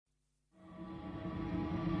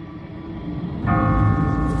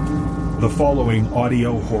The following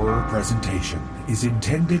audio horror presentation is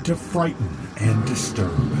intended to frighten and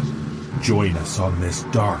disturb. Join us on this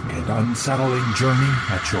dark and unsettling journey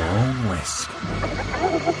at your own risk.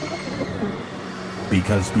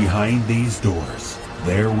 Because behind these doors,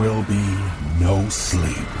 there will be no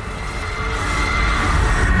sleep.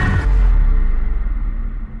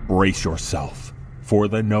 Brace yourself for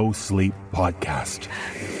the No Sleep podcast.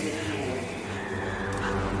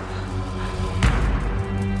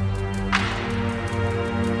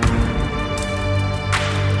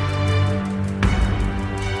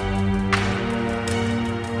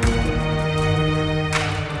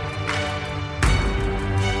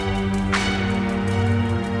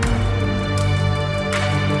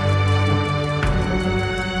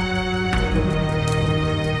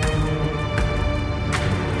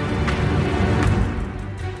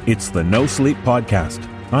 It's the No Sleep Podcast.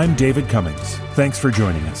 I'm David Cummings. Thanks for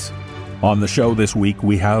joining us. On the show this week,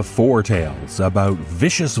 we have 4 tales about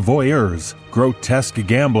vicious voyeurs, grotesque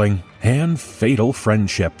gambling, and fatal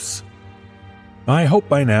friendships. I hope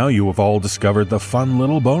by now you have all discovered the fun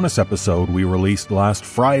little bonus episode we released last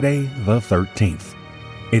Friday, the 13th.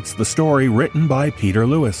 It's the story written by Peter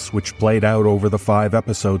Lewis, which played out over the 5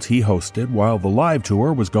 episodes he hosted while the live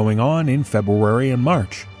tour was going on in February and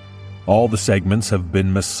March. All the segments have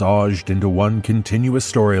been massaged into one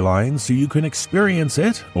continuous storyline so you can experience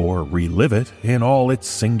it, or relive it, in all its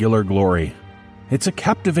singular glory. It's a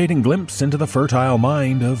captivating glimpse into the fertile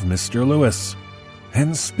mind of Mr. Lewis.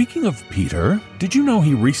 And speaking of Peter, did you know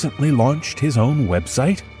he recently launched his own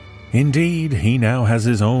website? Indeed, he now has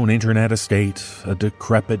his own internet estate, a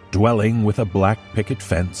decrepit dwelling with a black picket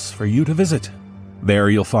fence for you to visit.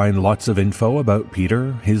 There you'll find lots of info about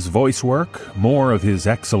Peter, his voice work, more of his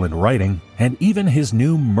excellent writing, and even his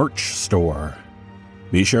new merch store.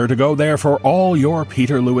 Be sure to go there for all your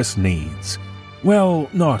Peter Lewis needs. Well,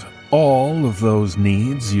 not all of those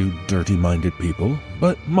needs, you dirty-minded people,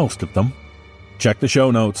 but most of them. Check the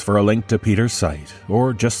show notes for a link to Peter's site,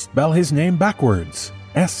 or just spell his name backwards,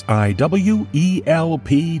 SIWELP.com,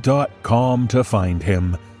 to find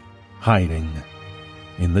him, hiding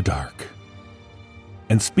in the dark.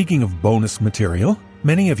 And speaking of bonus material,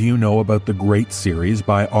 many of you know about the great series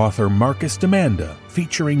by author Marcus Demanda,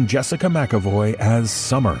 featuring Jessica McAvoy as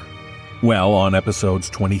Summer. Well, on episodes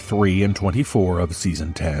 23 and 24 of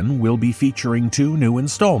Season 10, we'll be featuring 2 new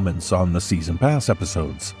installments on the Season Pass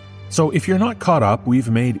episodes. So if you're not caught up, we've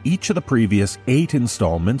made each of the previous 8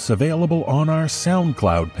 installments available on our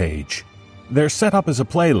SoundCloud page. They're set up as a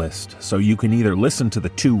playlist, so you can either listen to the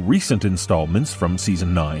 2 recent installments from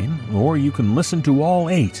Season 9, or you can listen to all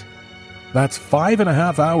 8. That's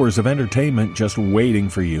 5.5 hours of entertainment just waiting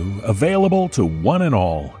for you, available to one and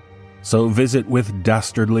all. So visit with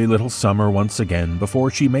dastardly little Summer once again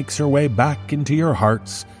before she makes her way back into your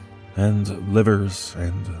hearts and livers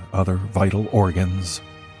and other vital organs.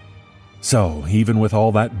 So, even with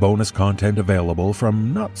all that bonus content available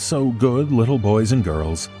from not-so-good little boys and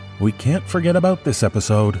girls, we can't forget about this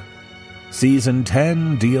episode. Season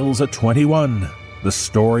 10 deals a 21. The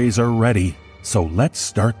stories are ready, so let's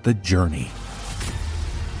start the journey.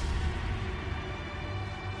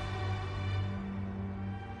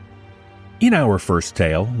 In our first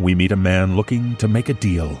tale, we meet a man looking to make a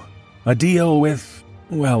deal. A deal with,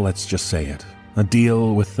 well, let's just say it, a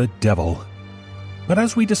deal with the devil. But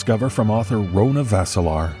as we discover from author Rona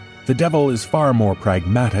Vassilar, the devil is far more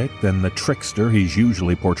pragmatic than the trickster he's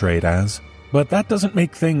usually portrayed as, but that doesn't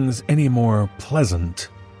make things any more pleasant.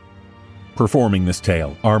 Performing this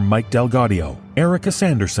tale are Mike Delgadio, Erica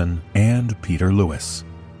Sanderson, and Peter Lewis.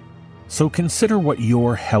 So consider what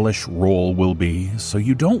your hellish role will be so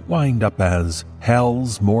you don't wind up as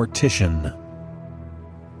Hell's Mortician.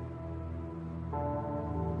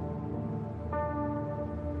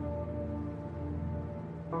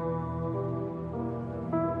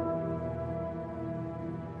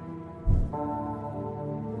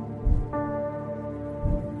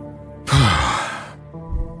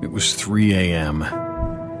 It was 3 a.m.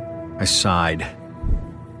 I sighed.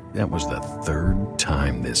 That was the 3rd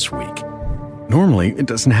time this week. Normally, it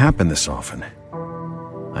doesn't happen this often.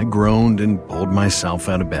 I groaned and pulled myself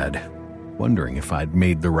out of bed, wondering if I'd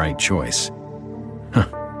made the right choice.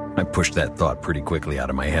 I pushed that thought pretty quickly out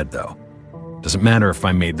of my head, though. Doesn't matter if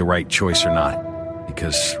I made the right choice or not,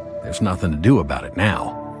 because there's nothing to do about it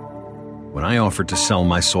now. When I offered to sell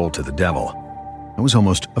my soul to the devil, I was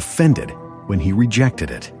almost offended when he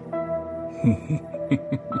rejected it. I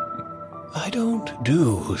don't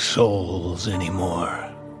do souls anymore.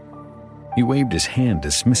 He waved his hand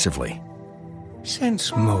dismissively.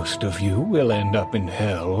 Since most of you will end up in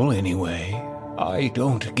hell anyway, I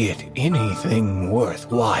don't get anything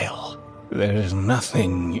worthwhile. There's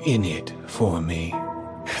nothing in it for me.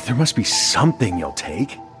 There must be something you'll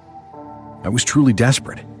take. I was truly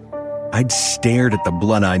desperate. I'd stared at the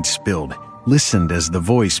blood I'd spilled, listened as the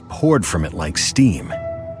voice poured from it like steam.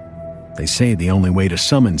 They say the only way to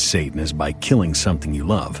summon Satan is by killing something you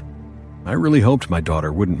love. I really hoped my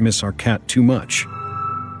daughter wouldn't miss our cat too much.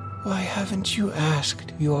 Why haven't you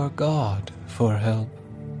asked your God for help?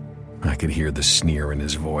 I could hear the sneer in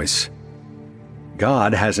his voice.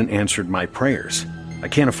 God hasn't answered my prayers. I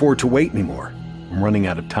can't afford to wait anymore. I'm running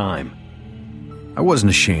out of time. I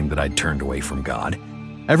wasn't ashamed that I'd turned away from God.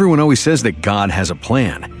 Everyone always says that God has a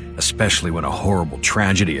plan, especially when a horrible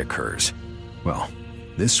tragedy occurs. Well,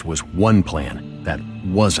 this was one plan that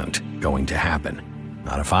wasn't going to happen.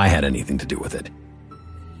 Not if I had anything to do with it.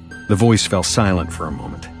 The voice fell silent for a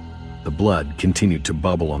moment. The blood continued to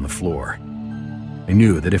bubble on the floor. I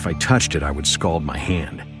knew that if I touched it, I would scald my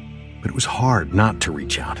hand. But it was hard not to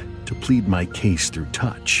reach out, to plead my case through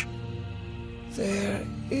touch. There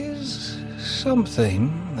is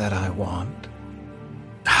something that I want.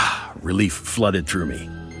 Relief flooded through me.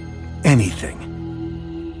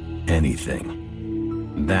 Anything.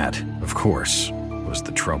 Anything. That, of course, was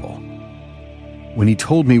the trouble. When he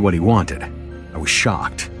told me what he wanted, I was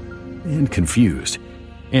shocked and confused,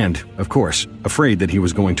 and, of course, afraid that he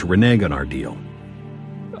was going to renege on our deal.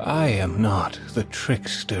 I am not the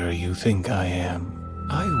trickster you think I am.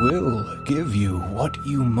 I will give you what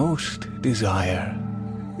you most desire.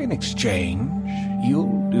 In exchange,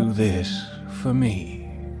 you'll do this for me.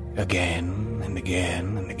 Again and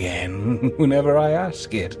again and again, whenever I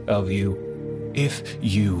ask it of you. If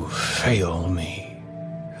you fail me,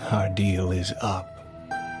 our deal is up.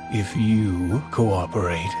 If you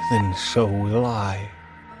cooperate, then so will I.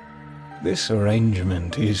 This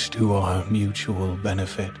arrangement is to our mutual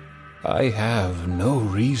benefit. I have no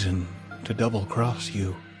reason to double-cross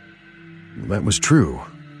you. That was true,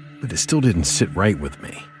 but it still didn't sit right with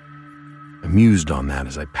me. I mused on that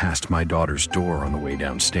as I passed my daughter's door on the way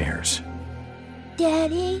downstairs.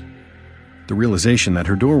 Daddy? The realization that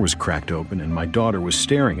her door was cracked open and my daughter was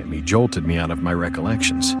staring at me jolted me out of my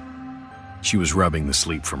recollections. She was rubbing the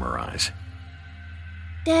sleep from her eyes.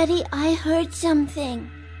 Daddy, I heard something.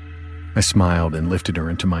 I smiled and lifted her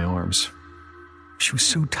into my arms. She was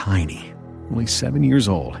so tiny, only 7 years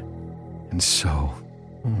old, and so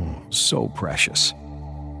precious.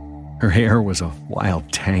 Her hair was a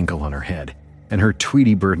wild tangle on her head, and her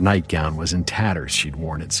Tweety Bird nightgown was in tatters. She'd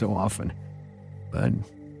worn it so often. But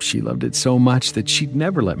she loved it so much that she'd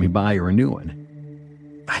never let me buy her a new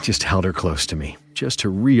one. I just held her close to me, just to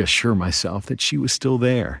reassure myself that she was still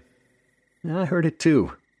there. I heard it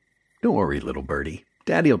too. Don't worry, little birdie.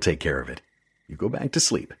 Daddy'll take care of it. You go back to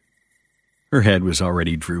sleep. Her head was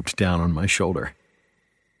already drooped down on my shoulder.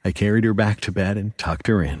 I carried her back to bed and tucked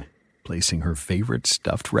her in, placing her favorite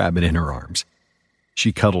stuffed rabbit in her arms.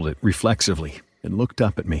 She cuddled it reflexively and looked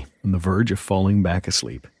up at me on the verge of falling back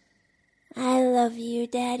asleep. I love you,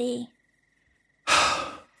 Daddy.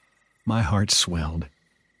 My heart swelled.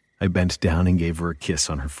 I bent down and gave her a kiss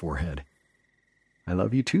on her forehead. I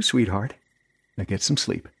love you too, sweetheart. Now get some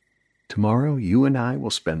sleep. Tomorrow, you and I will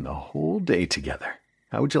spend the whole day together.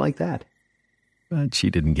 How would you like that? But she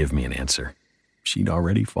didn't give me an answer. She'd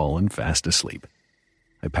already fallen fast asleep.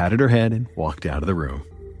 I patted her head and walked out of the room,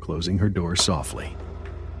 closing her door softly.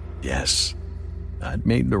 Yes, I'd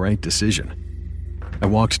made the right decision. I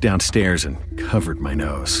walked downstairs and covered my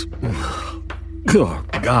nose. Oh,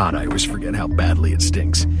 God, I always forget how badly it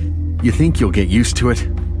stinks. You think you'll get used to it,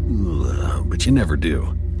 but you never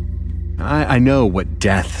do. I know what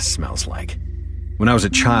death smells like. When I was a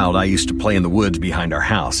child, I used to play in the woods behind our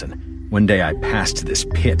house, and one day I passed this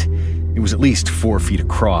pit. It was at least 4 feet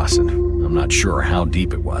across, and I'm not sure how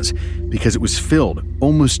deep it was, because it was filled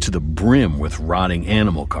almost to the brim with rotting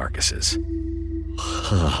animal carcasses.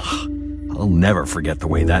 I'll never forget the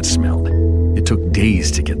way that smelled. It took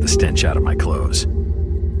days to get the stench out of my clothes.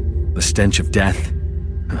 The stench of death,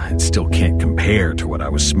 it still can't compare to what I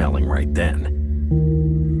was smelling right then.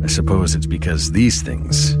 I suppose it's because these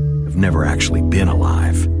things have never actually been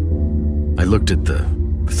alive. I looked at the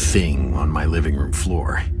thing on my living room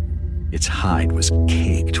floor. Its hide was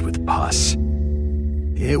caked with pus.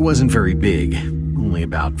 It wasn't very big, only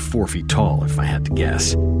about 4 feet tall if I had to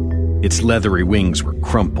guess. Its leathery wings were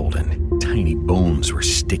crumpled and tiny bones were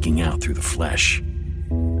sticking out through the flesh.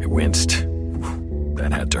 I winced.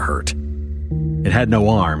 That had to hurt. It had no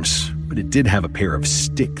arms, but it did have a pair of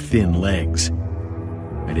stick-thin legs.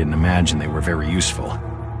 I didn't imagine they were very useful.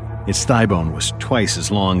 Its thigh bone was twice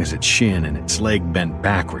as long as its shin, and its leg bent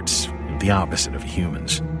backwards, the opposite of a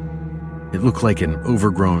human's. It looked like an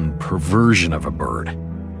overgrown perversion of a bird,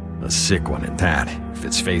 a A sick one at that, if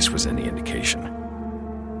its face was any indication.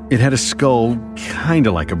 It had a skull kinda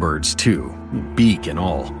like a bird's too, beak and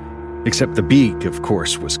all. Except the beak, of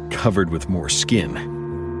course, was covered with more skin,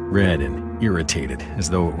 red and irritated as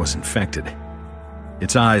though it was infected.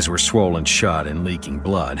 Its eyes were swollen shut and leaking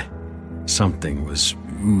blood. Something was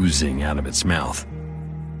oozing out of its mouth.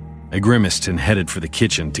 I grimaced and headed for the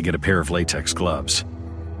kitchen to get a pair of latex gloves.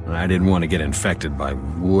 I didn't want to get infected by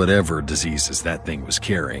whatever diseases that thing was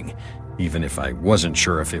carrying, even if I wasn't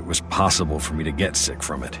sure if it was possible for me to get sick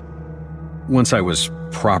from it. Once I was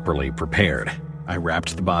properly prepared, I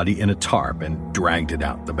wrapped the body in a tarp and dragged it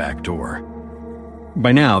out the back door.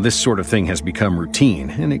 By now, this sort of thing has become routine,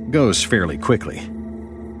 and it goes fairly quickly.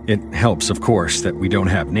 It helps, of course, that we don't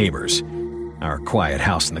have neighbors. Our quiet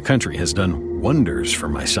house in the country has done wonders for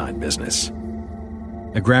my side business.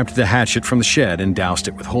 I grabbed the hatchet from the shed and doused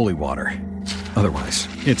it with holy water. Otherwise,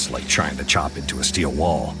 it's like trying to chop into a steel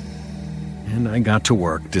wall. And I got to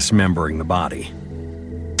work dismembering the body.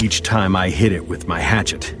 Each time I hit it with my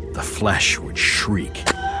hatchet, the flesh would shriek.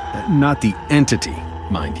 Not the entity,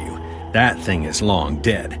 mind you. That thing is long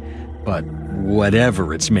dead. But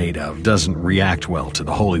whatever it's made of doesn't react well to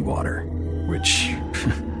the holy water, which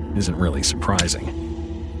isn't really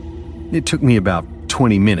surprising. It took me about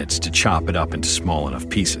 20 minutes to chop it up into small enough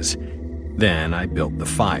pieces. Then I built the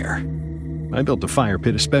fire. I built a fire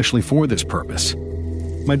pit especially for this purpose.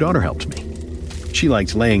 My daughter helped me. She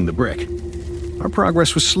liked laying the brick. Our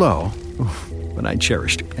progress was slow, but I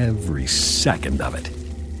cherished every second of it.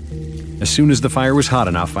 As soon as the fire was hot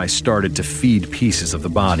enough, I started to feed pieces of the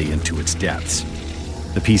body into its depths.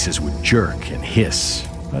 The pieces would jerk and hiss,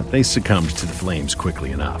 but they succumbed to the flames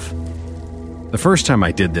quickly enough. The first time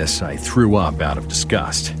I did this, I threw up out of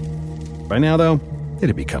disgust. By now, though, it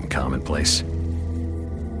had become commonplace.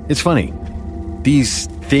 It's funny. These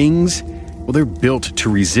things, well, they're built to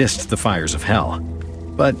resist the fires of hell.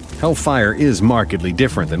 But hellfire is markedly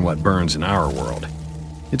different than what burns in our world.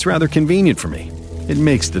 It's rather convenient for me. It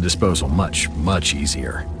makes the disposal much, much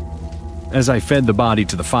easier. As I fed the body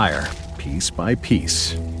to the fire, piece by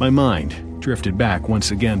piece, my mind drifted back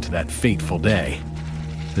once again to that fateful day.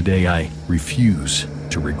 The day I refuse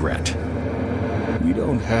to regret. We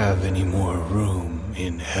don't have any more room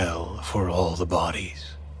in hell for all the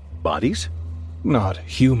bodies. Bodies? Not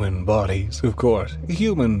human bodies, of course.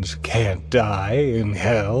 Humans can't die in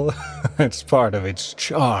hell. That's part of its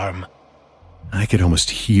charm. I could almost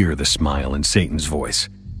hear the smile in Satan's voice,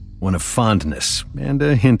 one of fondness and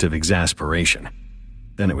a hint of exasperation.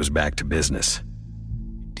 Then it was back to business.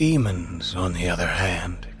 Demons, on the other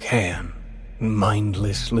hand, can.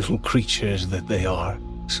 Mindless little creatures that they are.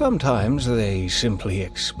 Sometimes they simply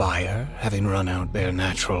expire, having run out their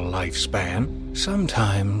natural lifespan.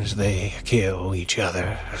 Sometimes they kill each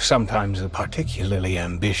other. Sometimes a particularly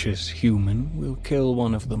ambitious human will kill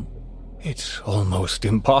one of them. It's almost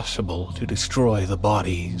impossible to destroy the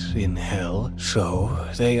bodies in hell, so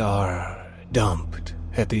they are dumped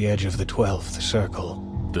at the edge of the 12th circle.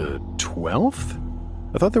 The 12th?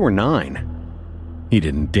 I thought there were 9. He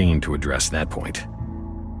didn't deign to address that point.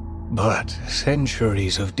 But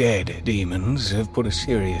centuries of dead demons have put a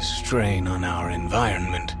serious strain on our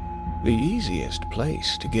environment. The easiest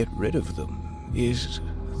place to get rid of them is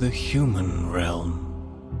the human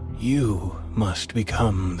realm. You must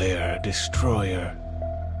become their destroyer.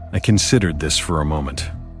 I considered this for a moment.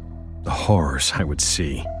 The horrors I would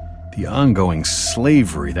see. The ongoing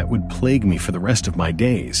slavery that would plague me for the rest of my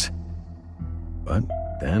days. But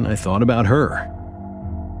then I thought about her.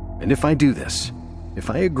 And if I do this,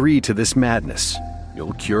 if I agree to this madness,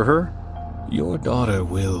 you'll cure her? Your daughter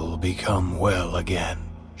will become well again.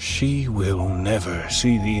 She will never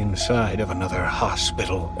see the inside of another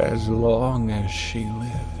hospital as long as she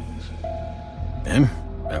lives. Then,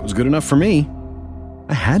 that was good enough for me.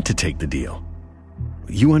 I had to take the deal.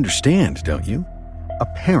 You understand, don't you? A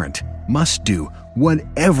parent must do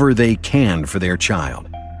whatever they can for their child.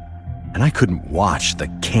 And I couldn't watch the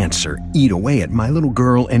cancer eat away at my little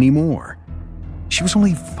girl anymore. She was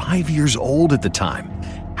only 5 years old at the time.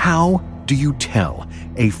 How do you tell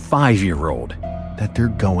a 5-year-old that they're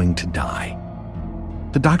going to die?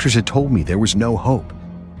 The doctors had told me there was no hope.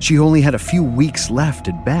 She only had a few weeks left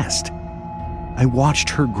at best. I watched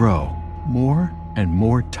her grow more and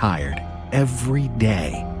more tired every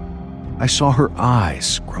day. I saw her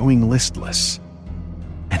eyes growing listless.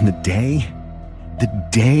 And the day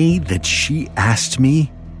that she asked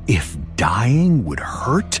me if dying would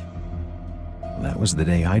hurt, that was the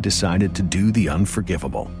day I decided to do the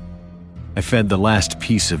unforgivable. I fed the last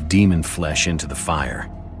piece of demon flesh into the fire.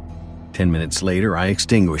 10 minutes later, I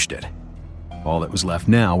extinguished it. All that was left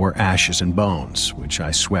now were ashes and bones, which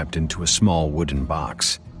I swept into a small wooden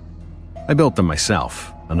box. I built them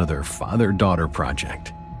myself, another father-daughter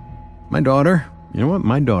project. My daughter, you know what?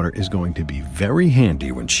 My daughter is going to be very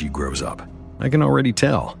handy when she grows up. I can already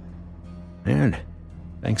tell. And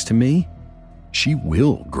thanks to me, she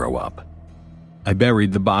will grow up. I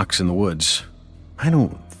buried the box in the woods. I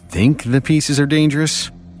don't think the pieces are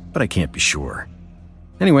dangerous, but I can't be sure.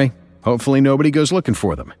 Anyway, hopefully nobody goes looking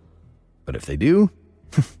for them. But if they do,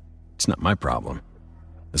 it's not my problem.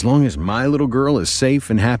 As long as my little girl is safe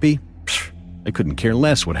and happy, I couldn't care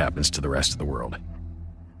less what happens to the rest of the world.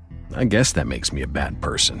 I guess that makes me a bad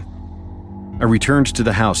person. I returned to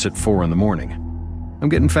the house at 4 a.m. I'm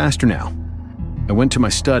getting faster now. I went to my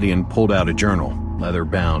study and pulled out a journal,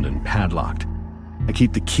 leather-bound and padlocked. I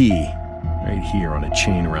keep the key right here on a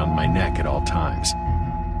chain around my neck at all times.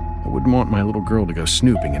 I wouldn't want my little girl to go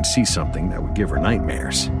snooping and see something that would give her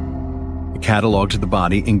nightmares. I cataloged the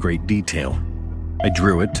body in great detail. I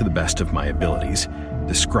drew it to the best of my abilities,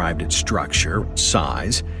 described its structure,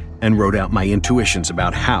 size, and wrote out my intuitions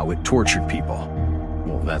about how it tortured people.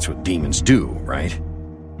 Well, that's what demons do, right?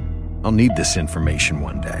 I'll need this information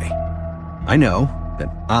one day. I know that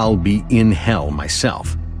I'll be in hell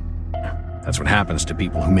myself. That's what happens to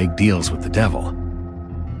people who make deals with the devil.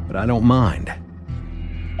 But I don't mind.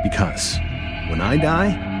 Because when I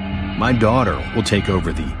die, my daughter will take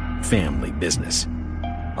over the family business.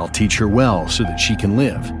 I'll teach her well so that she can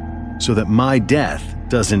live, so that my death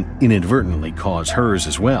doesn't inadvertently cause hers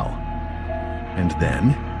as well. And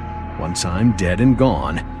then, once I'm dead and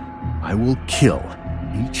gone, I will kill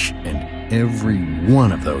each and every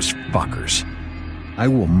one of those fuckers. I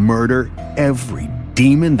will murder every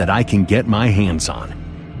demon that I can get my hands on.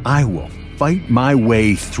 I will fight my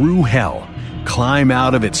way through hell, climb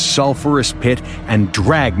out of its sulfurous pit, and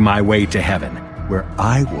drag my way to heaven, where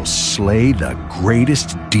I will slay the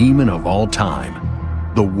greatest demon of all time,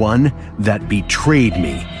 the one that betrayed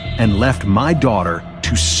me and left my daughter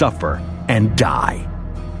to suffer and die.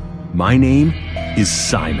 My name is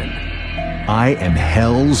Simon. I am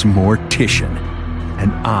hell's mortician,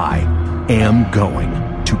 and I am going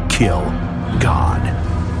to kill God.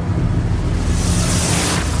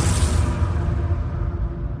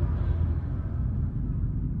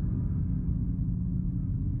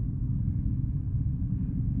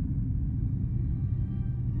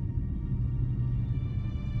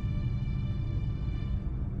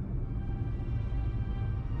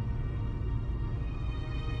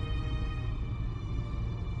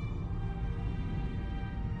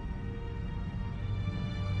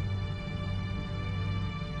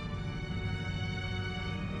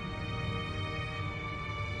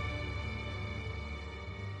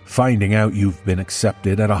 Finding out you've been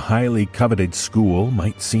accepted at a highly coveted school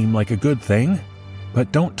might seem like a good thing,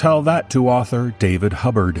 but don't tell that to author David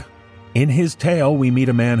Hubbard. In his tale, we meet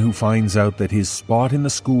a man who finds out that his spot in the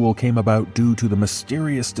school came about due to the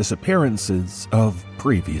mysterious disappearances of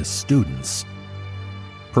previous students.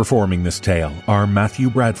 Performing this tale are Matthew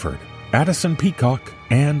Bradford, Addison Peacock,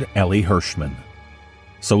 and Ellie Hirschman.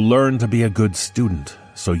 So learn to be a good student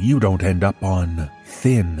so you don't end up on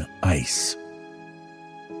thin ice.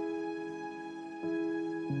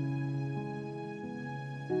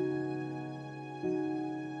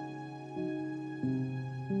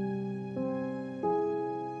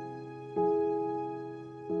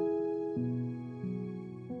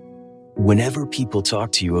 Whenever people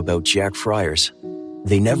talk to you about Jack Friars,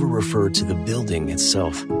 they never refer to the building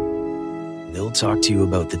itself. They'll talk to you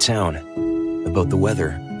about the town, about the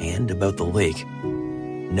weather, and about the lake.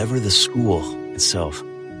 Never the school itself.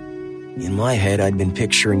 In my head, I'd been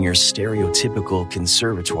picturing your stereotypical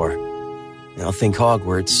conservatoire. Now think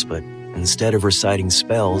Hogwarts, but instead of reciting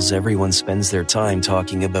spells, everyone spends their time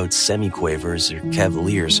talking about semiquavers or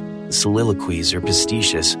cavaliers, soliloquies or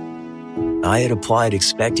pastiches. I had applied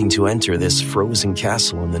expecting to enter this frozen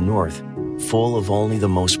castle in the north, full of only the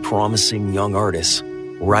most promising young artists,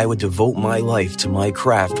 where I would devote my life to my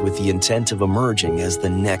craft with the intent of emerging as the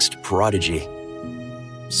next prodigy.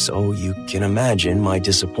 So you can imagine my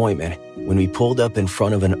disappointment when we pulled up in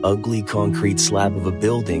front of an ugly concrete slab of a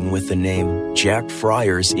building with the name Jack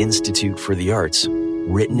Friars Institute for the Arts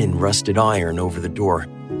written in rusted iron over the door.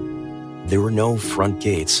 There were no front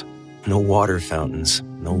gates, no water fountains,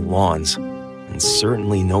 no lawns, and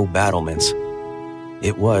certainly no battlements.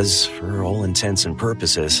 It was, for all intents and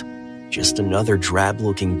purposes, just another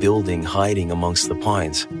drab-looking building hiding amongst the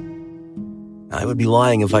pines. I would be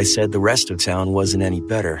lying if I said the rest of town wasn't any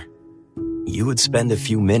better. You would spend a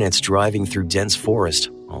few minutes driving through dense forest,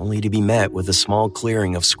 only to be met with a small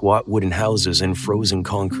clearing of squat wooden houses and frozen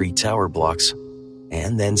concrete tower blocks.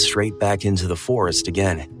 and then straight back into the forest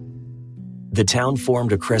again. The town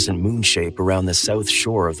formed a crescent moon shape around the south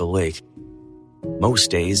shore of the lake. Most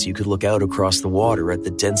days, you could look out across the water at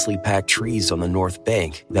the densely packed trees on the north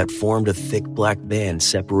bank that formed a thick black band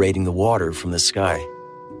separating the water from the sky.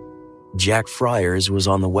 Jack Friars was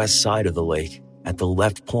on the west side of the lake, at the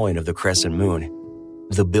left point of the crescent moon,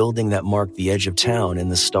 the building that marked the edge of town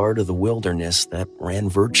and the start of the wilderness that ran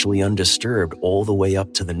virtually undisturbed all the way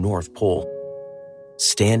up to the North Pole.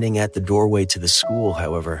 Standing at the doorway to the school,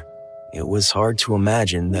 however, it was hard to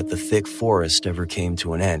imagine that the thick forest ever came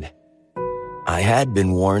to an end. I had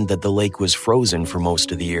been warned that the lake was frozen for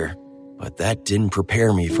most of the year, but that didn't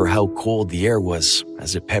prepare me for how cold the air was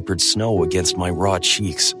as it peppered snow against my raw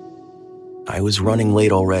cheeks. I was running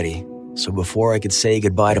late already, so before I could say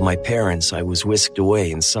goodbye to my parents, I was whisked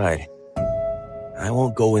away inside. I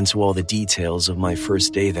won't go into all the details of my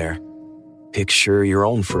first day there. Picture your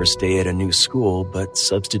own first day at a new school, but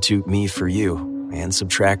substitute me for you, and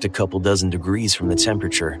subtract a couple dozen degrees from the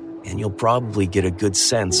temperature, and you'll probably get a good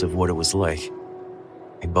sense of what it was like.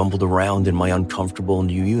 I bumbled around in my uncomfortable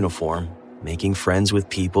new uniform, making friends with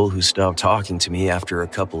people who stopped talking to me after a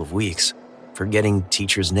couple of weeks, forgetting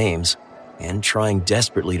teachers' names, and trying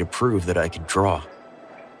desperately to prove that I could draw.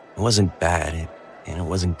 It wasn't bad, and it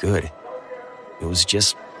wasn't good. It was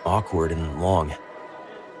just awkward and long.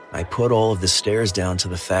 I put all of the stares down to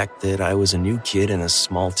the fact that I was a new kid in a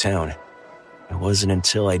small town. It wasn't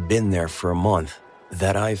until I'd been there for a month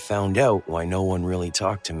that I found out why no one really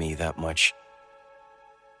talked to me that much.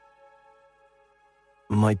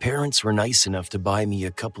 My parents were nice enough to buy me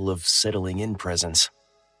a couple of settling-in presents.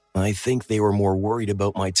 I think they were more worried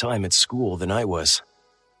about my time at school than I was.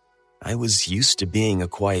 I was used to being a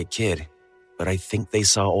quiet kid, but I think they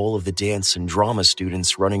saw all of the dance and drama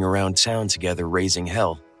students running around town together raising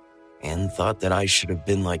hell, and thought that I should have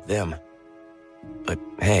been like them. But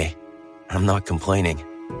hey, I'm not complaining.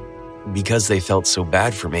 Because they felt so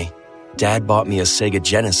bad for me, Dad bought me a Sega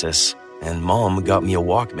Genesis, and Mom got me a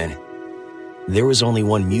Walkman. There was only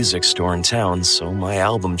one music store in town, so my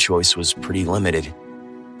album choice was pretty limited.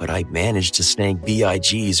 But I managed to snag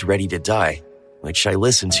B.I.G.'s Ready to Die, which I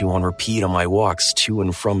listened to on repeat on my walks to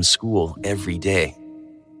and from school every day.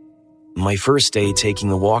 My first day taking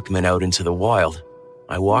the Walkman out into the wild,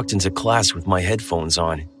 I walked into class with my headphones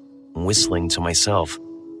on, whistling to myself.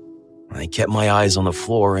 I kept my eyes on the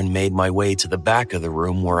floor and made my way to the back of the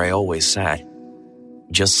room where I always sat.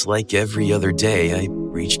 Just like every other day, I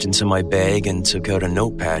reached into my bag and took out a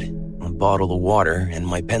notepad, a bottle of water, and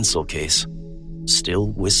my pencil case,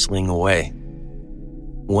 still whistling away.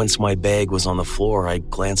 Once my bag was on the floor, I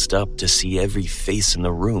glanced up to see every face in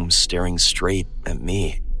the room staring straight at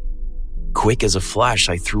me. Quick as a flash,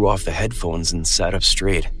 I threw off the headphones and sat up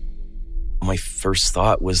straight. My first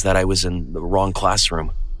thought was that I was in the wrong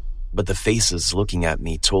classroom, but the faces looking at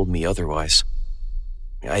me told me otherwise.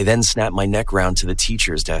 I then snapped my neck round to the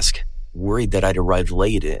teacher's desk, worried that I'd arrived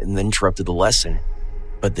late and interrupted the lesson,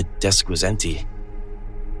 but the desk was empty.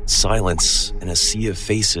 Silence and a sea of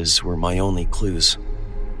faces were my only clues.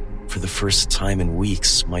 For the first time in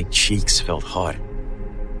weeks, my cheeks felt hot.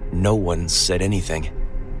 No one said anything.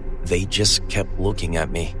 They just kept looking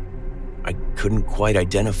at me. I couldn't quite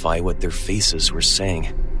identify what their faces were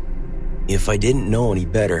saying. If I didn't know any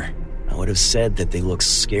better, I would have said that they looked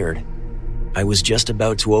scared. I was just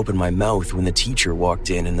about to open my mouth when the teacher walked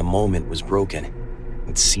in and the moment was broken.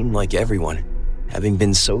 It seemed like everyone, having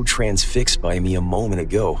been so transfixed by me a moment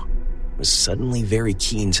ago, was suddenly very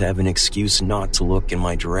keen to have an excuse not to look in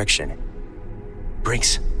my direction.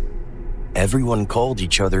 Briggs. Everyone called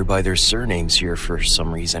each other by their surnames here for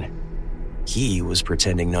some reason. He was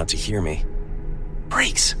pretending not to hear me.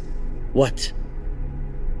 Briggs! What?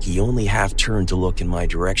 He only half turned to look in my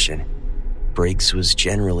direction. Briggs was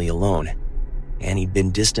generally alone, and he'd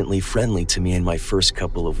been distantly friendly to me in my first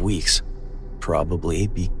couple of weeks, probably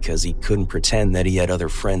because he couldn't pretend that he had other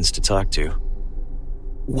friends to talk to.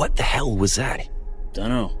 What the hell was that?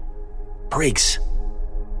 Dunno. Briggs!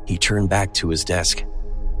 He turned back to his desk.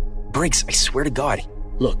 Briggs, I swear to God.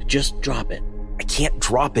 Look, just drop it. I can't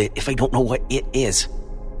drop it if I don't know what it is.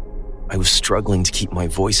 I was struggling to keep my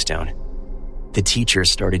voice down. The teacher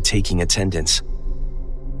started taking attendance.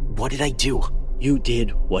 What did I do? You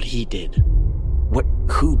did what he did. What?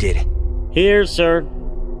 Who did? Here, sir.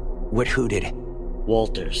 What who did?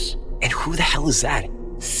 Walters. And who the hell is that?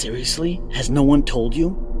 Seriously? Has no one told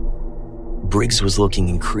you? Briggs was looking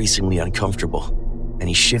increasingly uncomfortable, and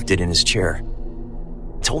he shifted in his chair.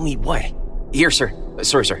 Told me what? Here, sir.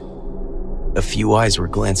 Sorry, sir. A few eyes were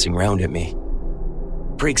glancing round at me.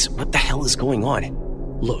 Briggs, what the hell is going on?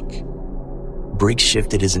 Look. Briggs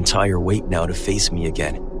shifted his entire weight now to face me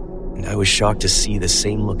again, and I was shocked to see the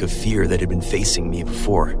same look of fear that had been facing me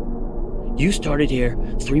before. You started here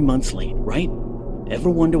 3 months late, right? Ever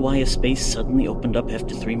wonder why a space suddenly opened up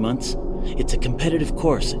after 3 months? It's a competitive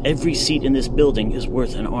course. Every seat in this building is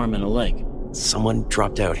worth an arm and a leg. Someone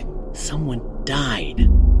dropped out. Someone died.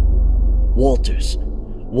 Walters.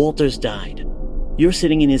 Walters died. You're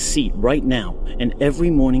sitting in his seat right now, and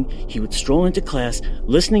every morning he would stroll into class,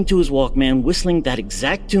 listening to his Walkman, whistling that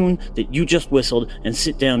exact tune that you just whistled, and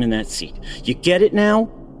sit down in that seat. You get it now?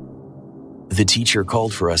 The teacher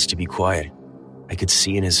called for us to be quiet. I could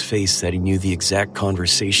see in his face that he knew the exact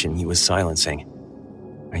conversation he was silencing.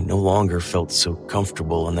 I no longer felt so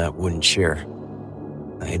comfortable in that wooden chair.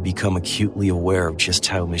 I had become acutely aware of just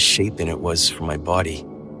how misshapen it was for my body.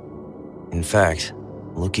 In fact,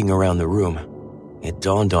 looking around the room, it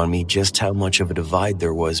dawned on me just how much of a divide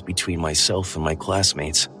there was between myself and my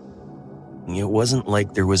classmates. It wasn't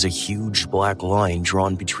like there was a huge black line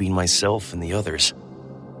drawn between myself and the others,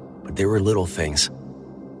 but there were little things.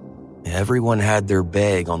 Everyone had their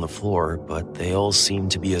bag on the floor, but they all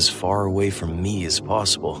seemed to be as far away from me as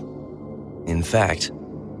possible. In fact,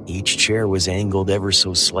 each chair was angled ever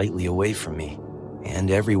so slightly away from me,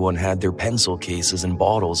 and everyone had their pencil cases and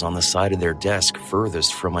bottles on the side of their desk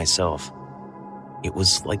furthest from myself. It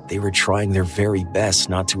was like they were trying their very best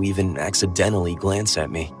not to even accidentally glance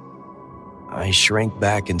at me. I shrank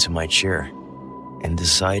back into my chair and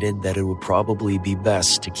decided that it would probably be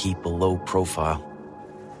best to keep a low profile.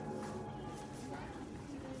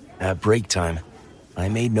 At break time, I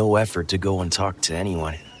made no effort to go and talk to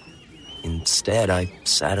anyone. Instead, I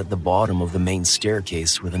sat at the bottom of the main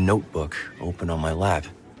staircase with a notebook open on my lap.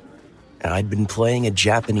 I'd been playing a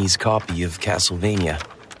Japanese copy of Castlevania,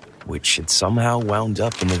 which had somehow wound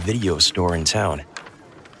up in a video store in town.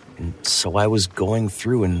 And so I was going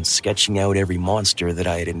through and sketching out every monster that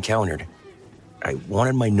I had encountered. I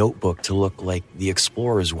wanted my notebook to look like the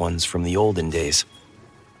explorers' ones from the olden days.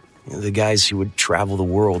 The guys who would travel the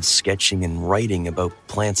world sketching and writing about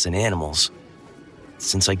plants and animals.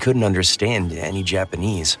 Since I couldn't understand any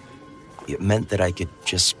Japanese, it meant that I could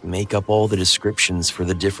just make up all the descriptions for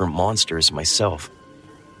the different monsters myself.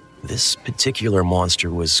 This particular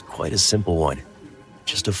monster was quite a simple one.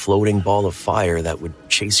 Just a floating ball of fire that would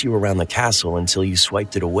chase you around the castle until you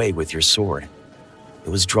swiped it away with your sword. It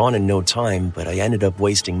was drawn in no time, but I ended up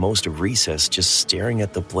wasting most of recess just staring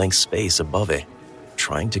at the blank space above it,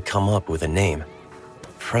 trying to come up with a name.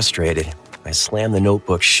 Frustrated, I slammed the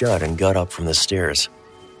notebook shut and got up from the stairs.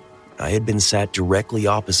 I had been sat directly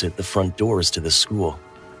opposite the front doors to the school,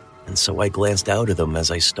 and so I glanced out of them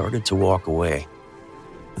as I started to walk away.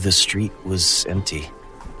 The street was empty,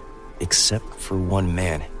 except for one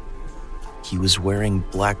man. He was wearing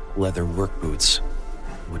black leather work boots,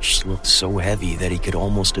 which looked so heavy that he could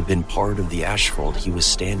almost have been part of the asphalt he was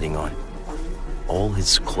standing on. All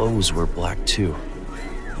his clothes were black too.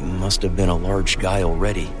 He must have been a large guy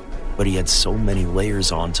already, but he had so many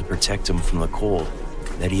layers on to protect him from the cold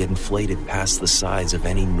that he had inflated past the size of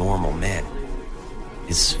any normal man.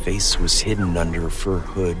 His face was hidden under a fur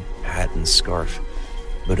hood, hat, and scarf,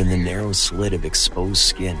 but in the narrow slit of exposed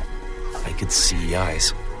skin, I could see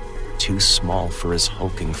eyes, too small for his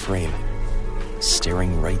hulking frame,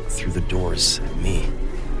 staring right through the doors at me.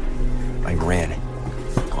 I ran,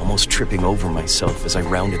 almost tripping over myself as I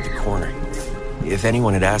rounded the corner. If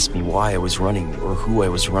anyone had asked me why I was running or who I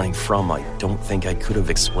was running from, I don't think I could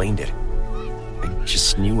have explained it. I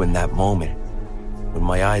just knew in that moment, when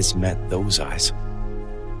my eyes met those eyes,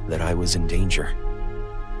 that I was in danger.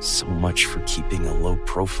 So much for keeping a low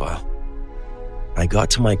profile. I got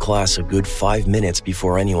to my class a good 5 minutes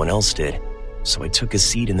before anyone else did, so I took a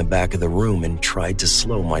seat in the back of the room and tried to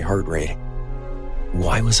slow my heart rate.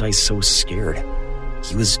 Why was I so scared?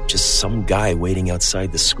 He was just some guy waiting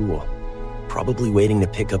outside the school, probably waiting to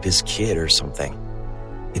pick up his kid or something.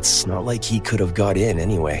 It's not like he could have got in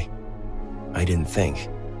anyway. I didn't think.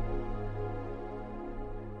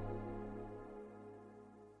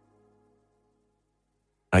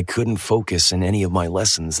 I couldn't focus in any of my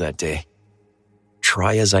lessons that day.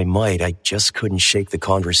 Try as I might, I just couldn't shake the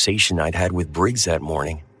conversation I'd had with Briggs that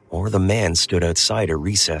morning, or the man stood outside at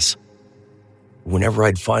recess. Whenever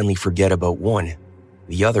I'd finally forget about one,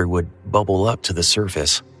 the other would bubble up to the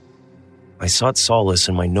surface. I sought solace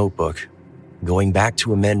in my notebook, going back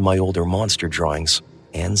to amend my older monster drawings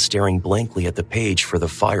and staring blankly at the page for the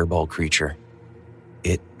fireball creature.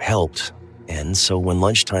 It helped, and so when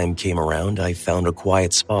lunchtime came around, I found a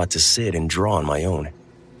quiet spot to sit and draw on my own.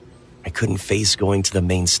 I couldn't face going to the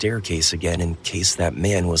main staircase again in case that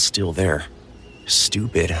man was still there.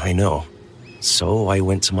 Stupid, I know, So I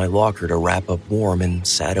went to my locker to wrap up warm and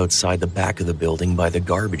sat outside the back of the building by the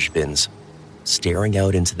garbage bins, staring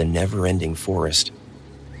out into the never-ending forest.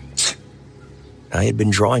 I had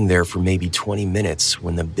been drawing there for maybe 20 minutes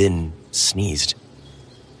when the bin sneezed.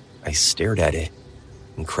 I stared at it,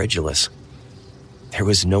 incredulous. There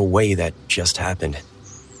was no way that just happened.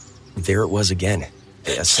 There it was again,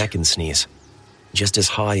 a second sneeze, just as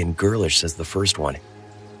high and girlish as the first one.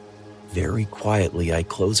 Very quietly, I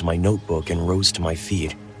closed my notebook and rose to my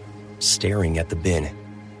feet, staring at the bin.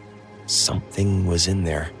 Something was in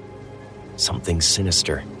there. Something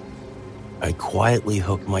sinister. I quietly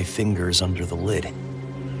hooked my fingers under the lid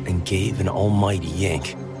and gave an almighty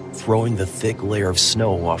yank, throwing the thick layer of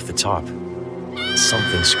snow off the top.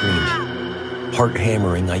 Something screamed. Heart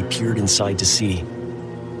hammering, I peered inside to see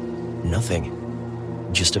nothing.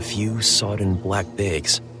 Just a few sodden black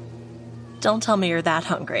bags. Don't tell me you're that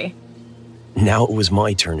hungry. Now it was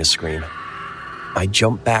my turn to scream. I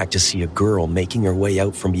jumped back to see a girl making her way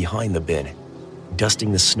out from behind the bin,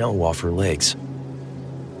 dusting the snow off her legs.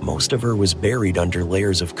 Most of her was buried under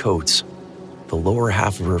layers of coats, the lower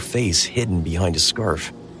half of her face hidden behind a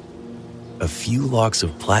scarf. A few locks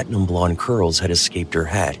of platinum blonde curls had escaped her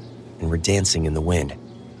hat and were dancing in the wind.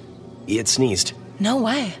 It sneezed. No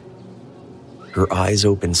way. Her eyes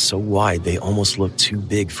opened so wide they almost looked too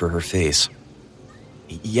big for her face.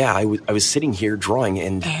 Yeah, I was sitting here drawing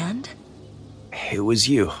and... And? It was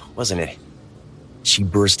you, wasn't it? She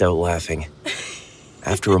burst out laughing.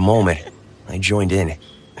 After a moment, I joined in.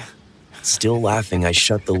 Still laughing, I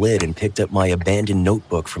shut the lid and picked up my abandoned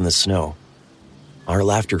notebook from the snow. Our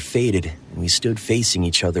laughter faded, and we stood facing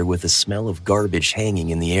each other with the smell of garbage hanging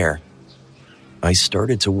in the air. I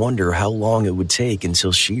started to wonder how long it would take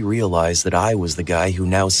until she realized that I was the guy who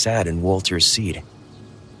now sat in Walter's seat.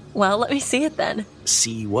 Well, let me see it then.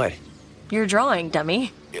 See what? Your drawing,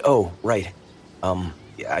 dummy. Oh, right.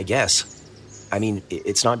 I guess. I mean,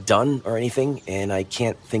 it's not done or anything, and I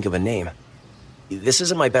can't think of a name. This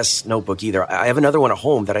isn't my best notebook either. I have another one at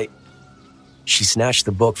home that I... She snatched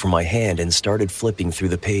the book from my hand and started flipping through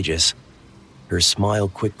the pages. Her smile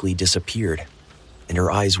quickly disappeared, and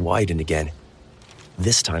her eyes widened again.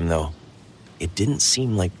 This time, though, it didn't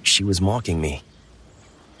seem like she was mocking me.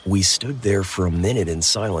 We stood there for a minute in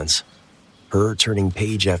silence, her turning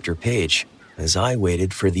page after page, as I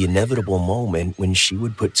waited for the inevitable moment when she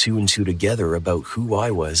would put two and two together about who I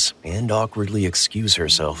was and awkwardly excuse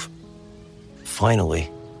herself. Finally,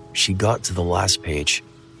 she got to the last page,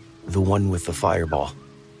 the one with the fireball.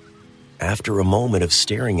 After a moment of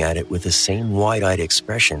staring at it with the same wide-eyed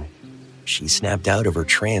expression, she snapped out of her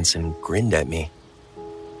trance and grinned at me.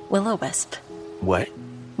 Will-o-wisp. What?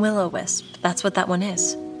 Will-o-wisp. That's what that one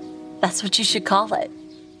is. That's what you should call it.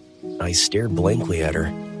 I stared blankly at her.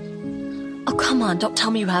 Oh, come on, don't tell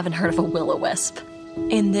me you haven't heard of a will-o-wisp.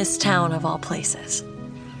 In this town of all places.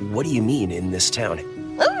 What do you mean, in this town?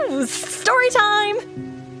 Ooh, story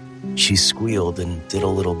time! She squealed and did a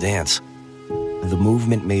little dance. The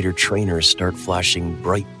movement made her trainers start flashing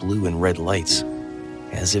bright blue and red lights,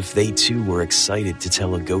 as if they too were excited to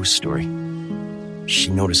tell a ghost story. She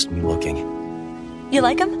noticed me looking. You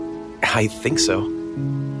like him? I think so.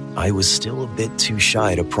 I was still a bit too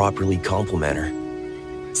shy to properly compliment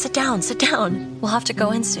her. Sit down. We'll have to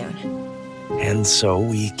go in soon. And so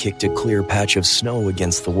we kicked a clear patch of snow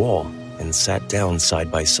against the wall and sat down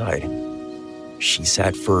side by side. She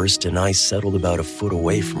sat first and I settled about a foot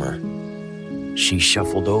away from her. She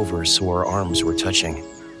shuffled over so our arms were touching.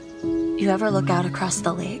 You ever look out across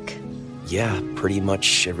the lake? Yeah, pretty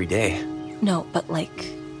much every day. No, but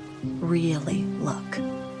really look.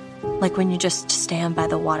 Like when you just stand by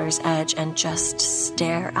the water's edge and just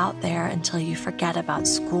stare out there until you forget about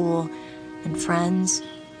school and friends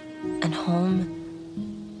and home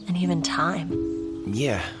and even time.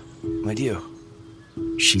 Yeah, I do.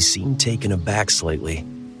 She seemed taken aback slightly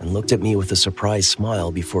and looked at me with a surprised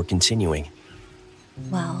smile before continuing.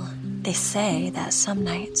 Well, they say that some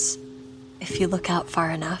nights, if you look out far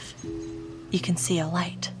enough, you can see a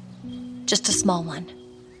light. Just a small one.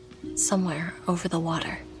 Somewhere over the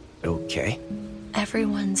water. Okay.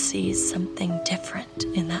 Everyone sees something different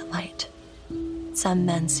in that light. Some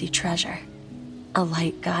men see treasure, a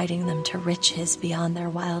light guiding them to riches beyond their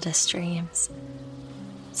wildest dreams.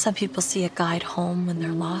 Some people see a guide home when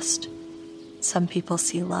they're lost. Some people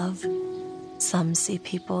see love. Some see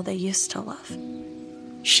people they used to love.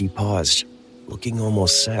 She paused, looking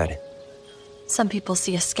almost sad. Some people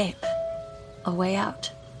see escape, a way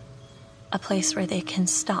out, a place where they can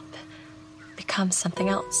stop, become something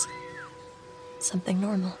else, something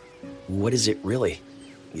normal. What is it really?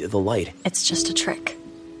 The light? It's just a trick.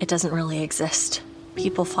 It doesn't really exist.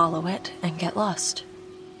 People follow it and get lost.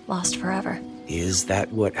 Lost forever. Is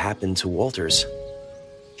that what happened to Walters?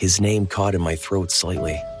 His name caught in my throat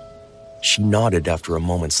slightly. She nodded after a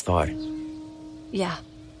moment's thought. Yeah,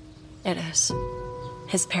 it is.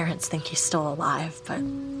 His parents think he's still alive, but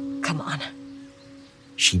come on.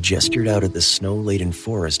 She gestured out at the snow-laden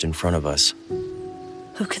forest in front of us.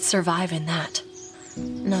 Who could survive in that?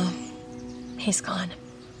 No, he's gone.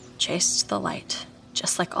 Chased the light,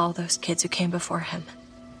 just like all those kids who came before him.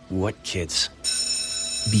 What kids?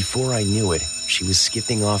 Before I knew it, she was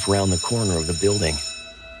skipping off round the corner of the building,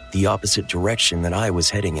 the opposite direction that I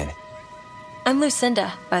was heading in. I'm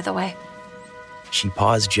Lucinda, by the way. She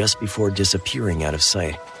paused just before disappearing out of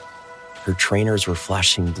sight. Her trainers were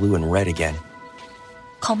flashing blue and red again.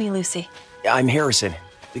 Call me Lucy. I'm Harrison.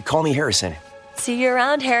 Call me Harrison. See you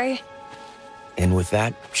around, Harry. And with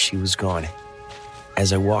that, she was gone.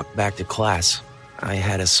 As I walked back to class, I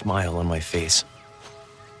had a smile on my face.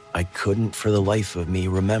 I couldn't for the life of me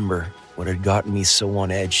remember what had gotten me so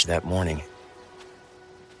on edge that morning.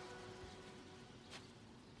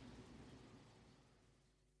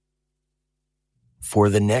 For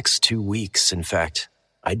the next 2 weeks, in fact,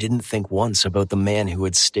 I didn't think once about the man who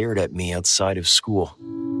had stared at me outside of school.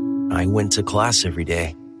 I went to class every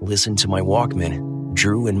day, listened to my Walkman,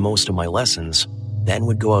 drew in most of my lessons, then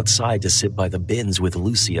would go outside to sit by the bins with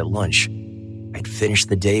Lucy at lunch. I'd finish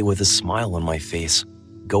the day with a smile on my face,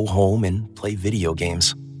 go home and play video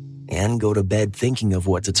games, and go to bed thinking of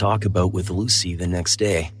what to talk about with Lucy the next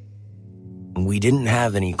day. We didn't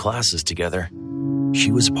have any classes together.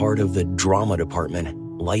 She was part of the drama department,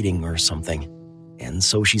 lighting or something, and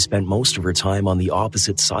so she spent most of her time on the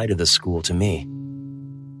opposite side of the school to me.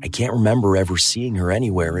 I can't remember ever seeing her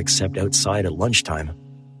anywhere except outside at lunchtime,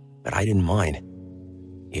 but I didn't mind.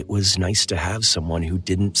 It was nice to have someone who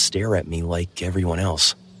didn't stare at me like everyone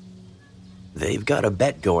else. They've got a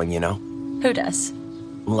bet going, you know. Who does?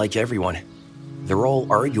 Like everyone. They're all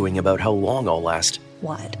arguing about how long I'll last.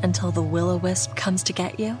 What, until the will-o-wisp comes to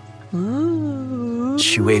get you? Ooh.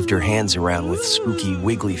 She waved her hands around with spooky,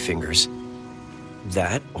 wiggly fingers.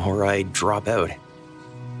 That, or I drop out.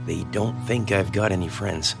 They don't think I've got any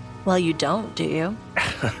friends. Well, you don't, do you?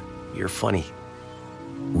 You're funny.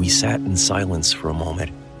 We sat in silence for a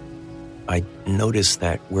moment. I noticed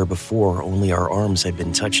that where before only our arms had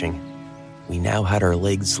been touching, we now had our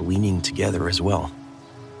legs leaning together as well.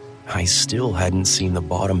 I still hadn't seen the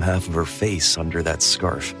bottom half of her face under that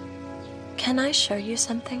scarf. Can I show you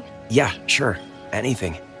something? Yeah, sure.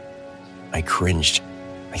 Anything. I cringed.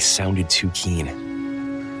 I sounded too keen.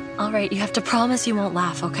 All right, you have to promise you won't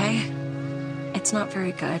laugh, okay? It's not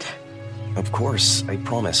very good. Of course, I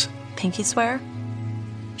promise. Pinky swear?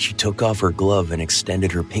 She took off her glove and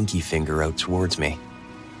extended her pinky finger out towards me.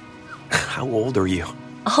 How old are you?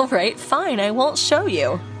 All right, fine, I won't show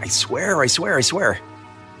you. I swear.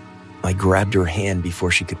 I grabbed her hand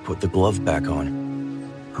before she could put the glove back on.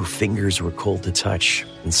 Her fingers were cold to touch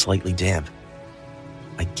and slightly damp.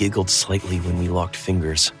 I giggled slightly when we locked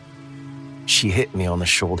fingers. She hit me on the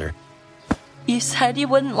shoulder. You said you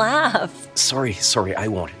wouldn't laugh. Sorry, I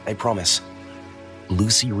won't. I promise.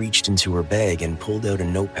 Lucy reached into her bag and pulled out a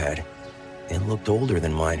notepad. It looked older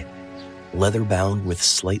than mine, leather-bound with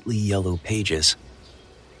slightly yellow pages.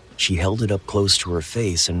 She held it up close to her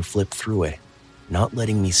face and flipped through it, not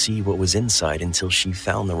letting me see what was inside until she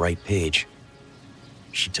found the right page.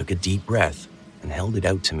 She took a deep breath and held it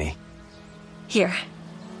out to me. Here.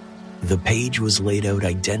 The page was laid out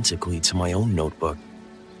identically to my own notebook.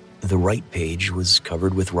 The right page was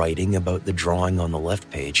covered with writing about the drawing on the left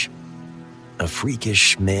page. A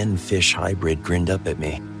freakish man-fish hybrid grinned up at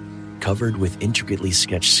me, covered with intricately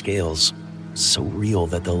sketched scales, so real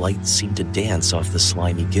that the light seemed to dance off the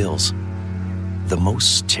slimy gills. The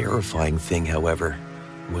most terrifying thing, however,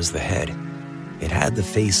 was the head. It had the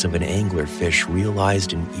face of an anglerfish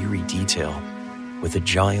realized in eerie detail, with a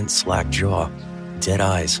giant slack jaw, dead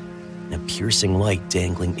eyes, and a piercing light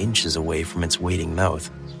dangling inches away from its waiting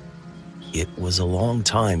mouth. It was a long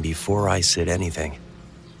time before I said anything.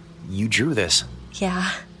 You drew this?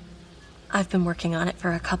 Yeah. I've been working on it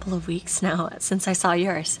for a couple of weeks now, since I saw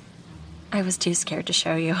yours. I was too scared to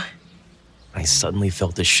show you. I suddenly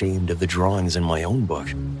felt ashamed of the drawings in my own book.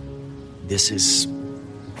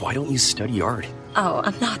 Why don't you study art? Oh,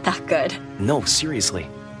 I'm not that good. No, seriously.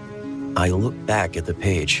 I looked back at the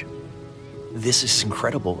page. This is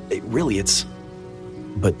incredible. It's...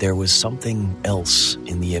 But there was something else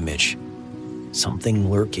in the image. Something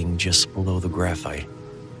lurking just below the graphite.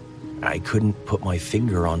 I couldn't put my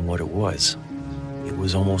finger on what it was. It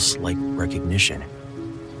was almost like recognition.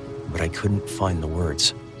 But I couldn't find the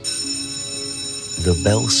words. The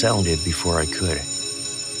bell sounded before I could.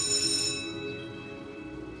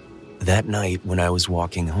 That night, when I was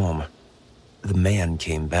walking home, the man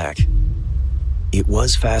came back. It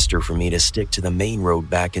was faster for me to stick to the main road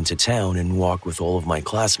back into town and walk with all of my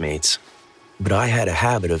classmates, but I had a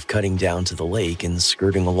habit of cutting down to the lake and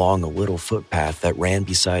skirting along a little footpath that ran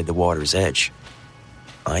beside the water's edge.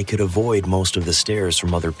 I could avoid most of the stares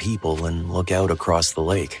from other people and look out across the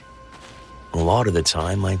lake. A lot of the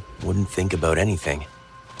time, I wouldn't think about anything.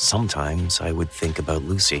 Sometimes I would think about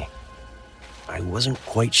Lucy. I wasn't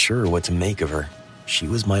quite sure what to make of her. She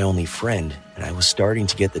was my only friend, and I was starting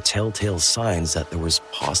to get the telltale signs that there was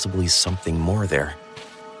possibly something more there.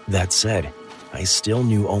 That said, I still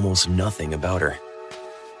knew almost nothing about her.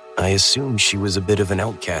 I assumed she was a bit of an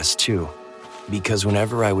outcast too, because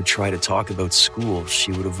whenever I would try to talk about school,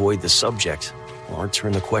 she would avoid the subject or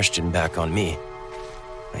turn the question back on me.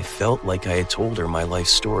 I felt like I had told her my life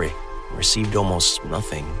story and received almost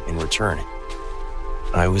nothing in return.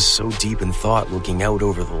 I was so deep in thought looking out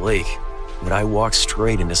over the lake that I walked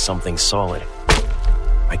straight into something solid.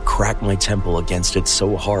 I cracked my temple against it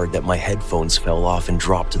so hard that my headphones fell off and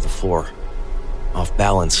dropped to the floor. Off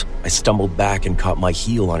balance, I stumbled back and caught my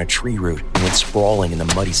heel on a tree root and went sprawling in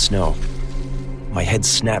the muddy snow. My head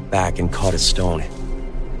snapped back and caught a stone.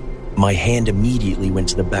 My hand immediately went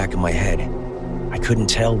to the back of my head. I couldn't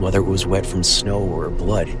tell whether it was wet from snow or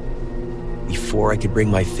blood. Before I could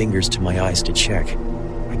bring my fingers to my eyes to check,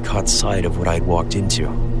 I caught sight of what I'd walked into.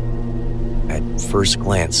 At first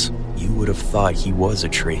glance, you would have thought he was a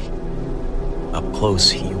tree. Up close,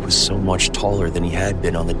 he was so much taller than he had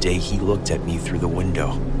been on the day he looked at me through the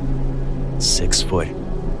window. 6 foot,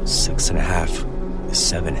 6.5,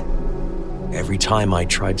 7. Every time I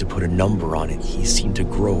tried to put a number on it, he seemed to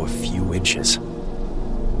grow a few inches.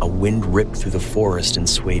 A wind ripped through the forest and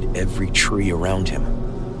swayed every tree around him,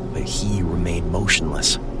 but he remained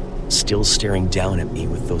motionless, still staring down at me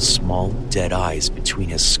with those small, dead eyes between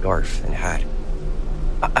his scarf and hat.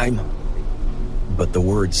 But the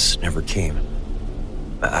words never came.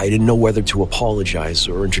 I didn't know whether to apologize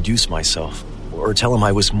or introduce myself, or tell him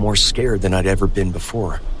I was more scared than I'd ever been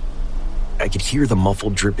before. I could hear the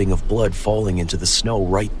muffled dripping of blood falling into the snow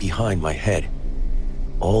right behind my head.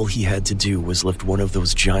 All he had to do was lift one of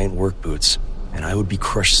those giant work boots, and I would be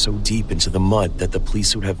crushed so deep into the mud that the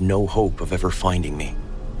police would have no hope of ever finding me.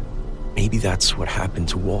 Maybe that's what happened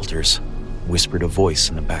to Walters, whispered a voice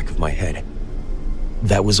in the back of my head.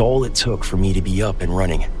 That was all it took for me to be up and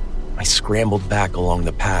running. I scrambled back along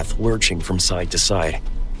the path, lurching from side to side.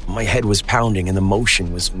 My head was pounding and the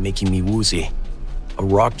motion was making me woozy. A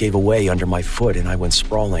rock gave away under my foot and I went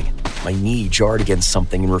sprawling. My knee jarred against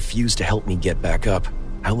something and refused to help me get back up.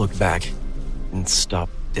 I looked back and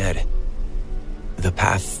stopped dead. The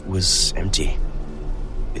path was empty.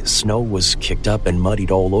 Snow was kicked up and muddied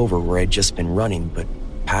all over where I'd just been running, but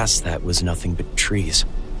past that was nothing but trees.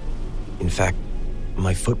 In fact,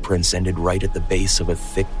 my footprints ended right at the base of a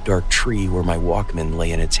thick, dark tree where my Walkman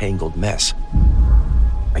lay in a tangled mess.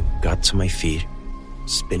 I got to my feet,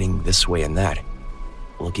 spinning this way and that,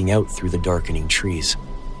 looking out through the darkening trees.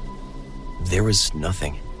 There was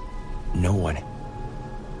nothing. No one.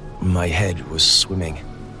 My head was swimming.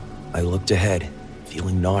 I looked ahead,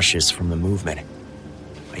 feeling nauseous from the movement.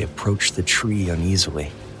 I approached the tree uneasily.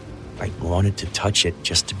 I wanted to touch it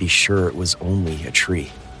just to be sure it was only a tree,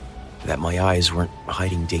 that my eyes weren't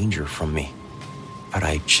hiding danger from me. But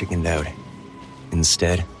I chickened out.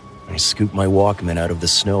 Instead, I scooped my Walkman out of the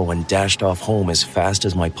snow and dashed off home as fast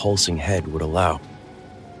as my pulsing head would allow.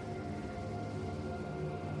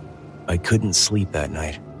 I couldn't sleep that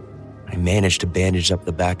night. I managed to bandage up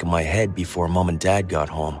the back of my head before Mom and Dad got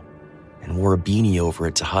home, and wore a beanie over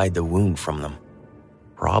it to hide the wound from them.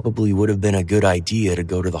 Probably would have been a good idea to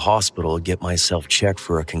go to the hospital and get myself checked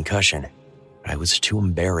for a concussion. I was too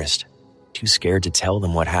embarrassed, too scared to tell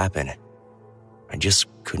them what happened. I just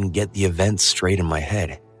couldn't get the events straight in my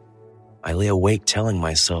head. I lay awake telling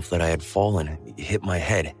myself that I had fallen, hit my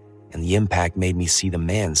head, and the impact made me see the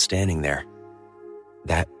man standing there.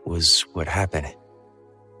 That was what happened.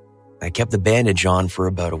 I kept the bandage on for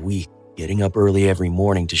about a week, getting up early every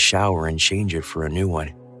morning to shower and change it for a new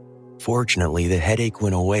one. Fortunately, the headache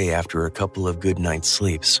went away after a couple of good night's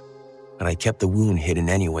sleeps, but I kept the wound hidden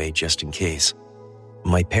anyway just in case.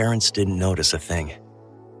 My parents didn't notice a thing.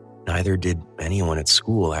 Neither did anyone at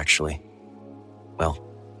school, actually. Well,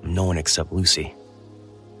 no one except Lucy.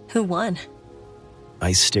 Who won?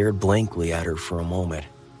 I stared blankly at her for a moment.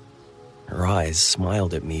 Her eyes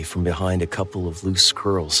smiled at me from behind a couple of loose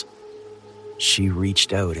curls. She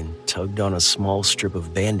reached out and tugged on a small strip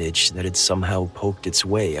of bandage that had somehow poked its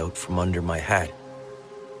way out from under my hat.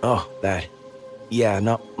 Oh, that. Yeah,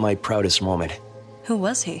 not my proudest moment. Who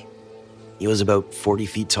was he? He was about 40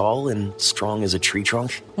 feet tall and strong as a tree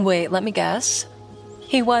trunk. Wait, let me guess.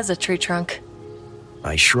 He was a tree trunk.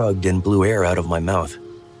 I shrugged and blew air out of my mouth.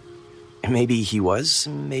 Maybe he was,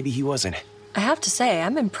 maybe he wasn't. I have to say,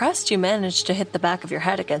 I'm impressed you managed to hit the back of your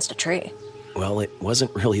head against a tree. Well, it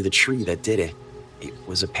wasn't really the tree that did it. It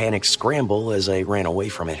was a panicked scramble as I ran away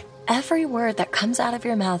from it. Every word that comes out of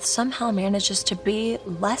your mouth somehow manages to be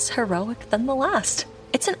less heroic than the last.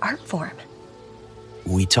 It's an art form.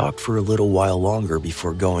 We talked for a little while longer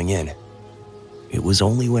before going in. It was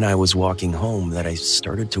only when I was walking home that I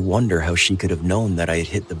started to wonder how she could have known that I had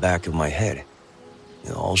hit the back of my head.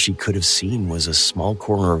 All she could have seen was a small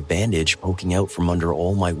corner of bandage poking out from under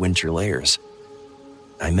all my winter layers.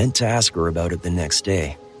 I meant to ask her about it the next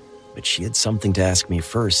day, but she had something to ask me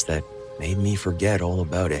first that made me forget all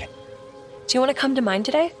about it. Do you want to come to mine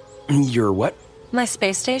today? Your what? My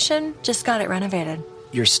space station just got it renovated.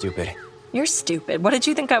 You're stupid. You're stupid. What did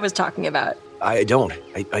you think I was talking about? I don't.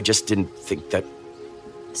 I just didn't think that...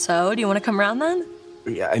 So, do you want to come around then?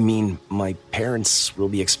 Yeah, I mean, my parents will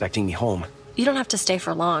be expecting me home. You don't have to stay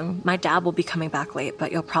for long. My dad will be coming back late,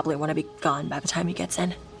 but you'll probably want to be gone by the time he gets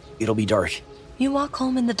in. It'll be dark. You walk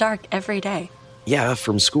home in the dark every day. Yeah,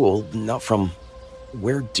 from school, not from...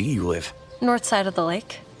 Where do you live? North side of the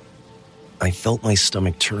lake. I felt my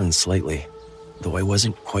stomach turn slightly, though I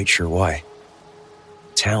wasn't quite sure why.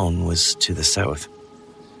 Town was to the south.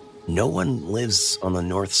 No one lives on the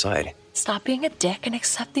north side. Stop being a dick and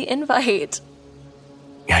accept the invite.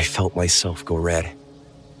 I felt myself go red.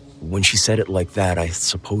 When she said it like that, I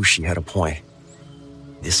suppose she had a point.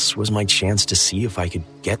 This was my chance to see if I could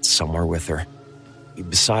get somewhere with her.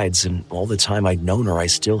 Besides, in all the time I'd known her, I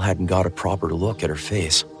still hadn't got a proper look at her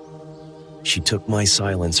face. She took my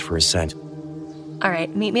silence for assent. All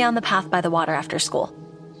right, meet me on the path by the water after school.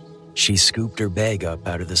 She scooped her bag up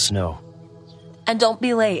out of the snow. And don't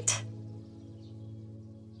be late.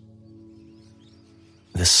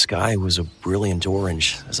 The sky was a brilliant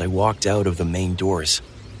orange as I walked out of the main doors.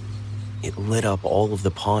 It lit up all of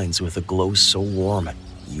the pines with a glow so warm,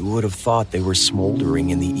 you would have thought they were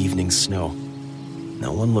smoldering in the evening snow.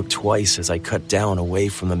 No one looked twice as I cut down away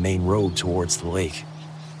from the main road towards the lake.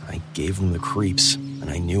 I gave them the creeps, and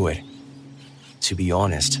I knew it. To be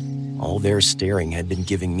honest, all their staring had been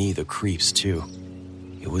giving me the creeps too.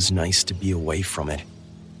 It was nice to be away from it.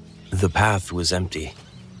 The path was empty.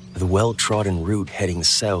 The well-trodden route heading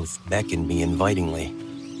south beckoned me invitingly,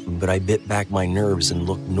 but I bit back my nerves and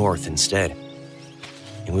looked north instead.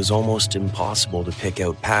 It was almost impossible to pick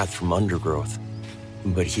out path from undergrowth,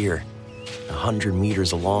 but here, 100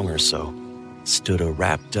 meters along or so, stood a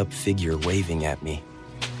wrapped-up figure waving at me.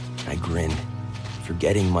 I grinned,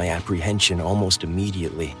 forgetting my apprehension almost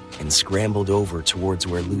immediately, and scrambled over towards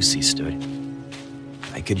where Lucy stood.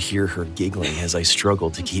 I could hear her giggling as I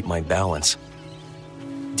struggled to keep my balance.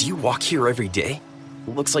 Do you walk here every day?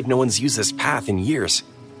 It looks like no one's used this path in years.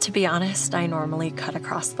 To be honest, I normally cut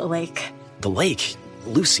across the lake. The lake?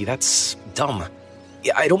 Lucy, that's dumb.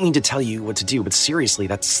 I don't mean to tell you what to do, but seriously,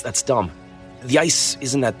 that's dumb. The ice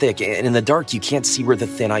isn't that thick, and in the dark you can't see where the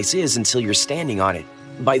thin ice is until you're standing on it.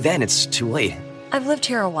 By then, it's too late. I've lived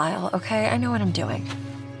here a while, okay? I know what I'm doing.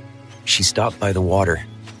 She stopped by the water.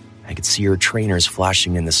 I could see her trainers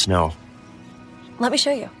flashing in the snow. Let me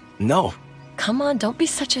show you. No. Come on, don't be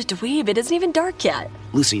such a dweeb. It isn't even dark yet.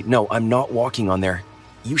 Lucy, no, I'm not walking on there.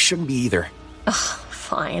 You shouldn't be either. Ugh,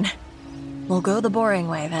 fine. We'll go the boring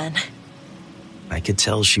way then. I could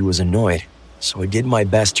tell she was annoyed, so I did my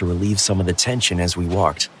best to relieve some of the tension as we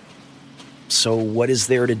walked. So what is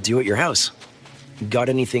there to do at your house? Got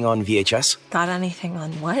anything on VHS? Got anything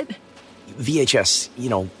on what? VHS,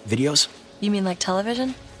 videos? You mean like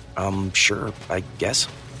television? Sure, I guess.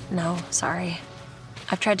 No, sorry.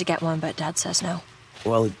 I've tried to get one, but Dad says no.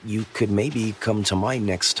 Well, you could maybe come to mine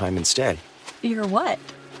next time instead. Your what?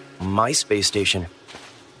 My space station.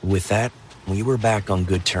 With that, we were back on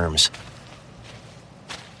good terms.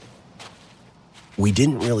 We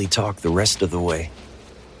didn't really talk the rest of the way,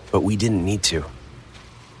 but we didn't need to.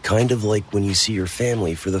 Kind of like when you see your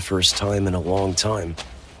family for the first time in a long time,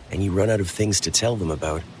 and you run out of things to tell them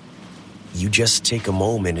about. You just take a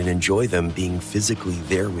moment and enjoy them being physically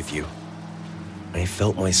there with you. I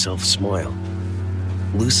felt myself smile.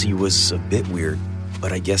 Lucy was a bit weird,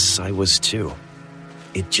 but I guess I was too.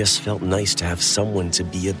 It just felt nice to have someone to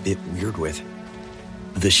be a bit weird with.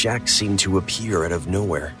 The shack seemed to appear out of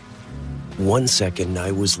nowhere. One second,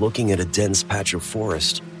 I was looking at a dense patch of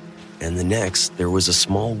forest, and the next, there was a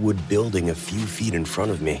small wood building a few feet in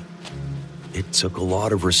front of me. It took a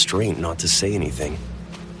lot of restraint not to say anything.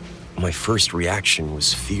 My first reaction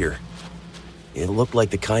was fear. It looked like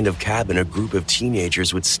the kind of cabin a group of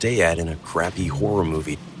teenagers would stay at in a crappy horror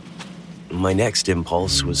movie. My next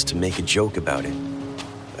impulse was to make a joke about it,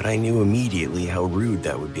 but I knew immediately how rude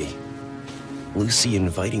that would be. Lucy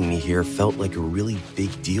inviting me here felt like a really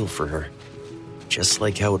big deal for her, just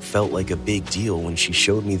like how it felt like a big deal when she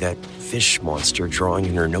showed me that fish monster drawing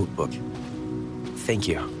in her notebook. Thank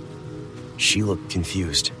you. She looked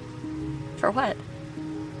confused. For what?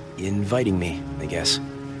 Inviting me, I guess.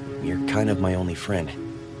 You're kind of my only friend.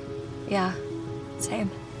 Yeah, same.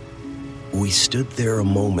 We stood there a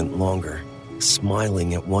moment longer,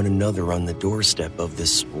 smiling at one another on the doorstep of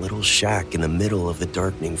this little shack in the middle of the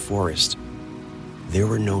darkening forest. There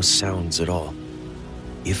were no sounds at all.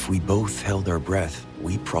 If we both held our breath,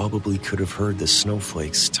 we probably could have heard the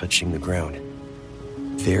snowflakes touching the ground.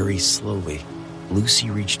 Very slowly,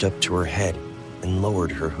 Lucy reached up to her head and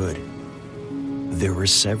lowered her hood. There were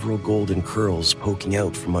several golden curls poking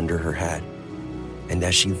out from under her hat, and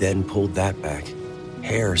as she then pulled that back,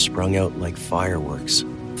 hair sprung out like fireworks,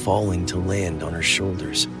 falling to land on her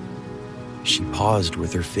shoulders. She paused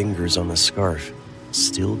with her fingers on the scarf,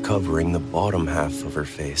 still covering the bottom half of her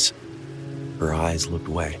face. Her eyes looked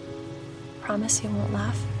wet. Promise you won't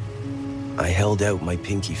laugh? I held out my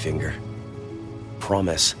pinky finger.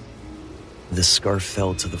 Promise. The scarf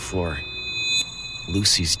fell to the floor.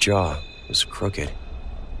 Lucy's jaw was crooked.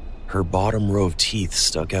 Her bottom row of teeth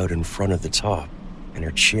stuck out in front of the top, and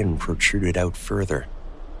her chin protruded out further.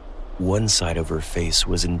 One side of her face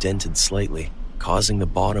was indented slightly, causing the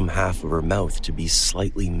bottom half of her mouth to be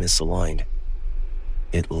slightly misaligned.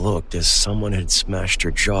 It looked as someone had smashed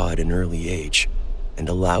her jaw at an early age and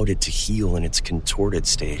allowed it to heal in its contorted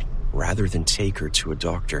state rather than take her to a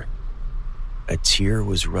doctor. A tear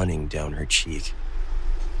was running down her cheek.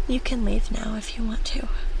 You can leave now if you want to.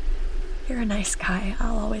 You're a nice guy.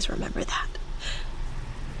 I'll always remember that.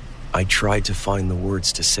 I tried to find the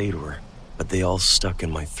words to say to her, but they all stuck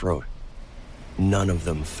in my throat. None of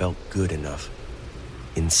them felt good enough.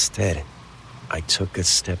 Instead, I took a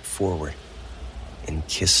step forward and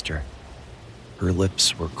kissed her. Her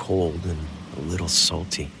lips were cold and a little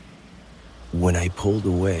salty. When I pulled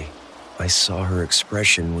away, I saw her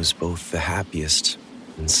expression was both the happiest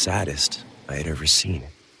and saddest I had ever seen.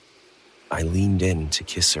 I leaned in to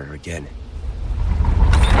kiss her again.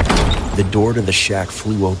 The door to the shack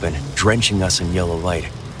flew open, drenching us in yellow light.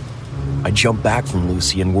 I jumped back from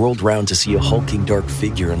Lucy and whirled round to see a hulking dark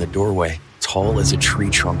figure in the doorway, tall as a tree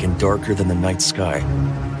trunk and darker than the night sky.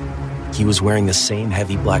 He was wearing the same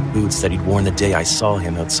heavy black boots that he'd worn the day I saw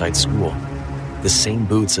him outside school. The same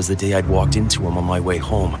boots as the day I'd walked into him on my way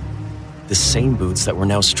home. The same boots that were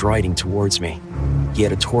now striding towards me. He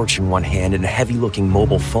had a torch in one hand and a heavy-looking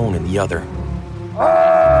mobile phone in the other.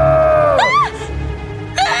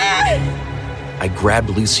 I grabbed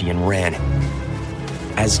Lucy and ran.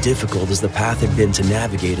 As difficult as the path had been to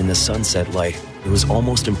navigate in the sunset light, it was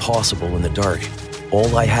almost impossible in the dark.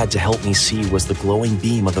 All I had to help me see was the glowing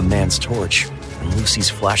beam of the man's torch and Lucy's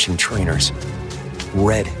flashing trainers.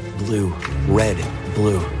 Red, blue, red,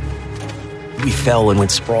 blue. We fell and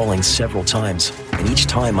went sprawling several times, and each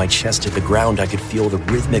time my chest hit the ground, I could feel the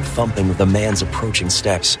rhythmic thumping of the man's approaching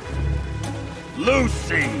steps.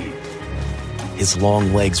 Lucy! His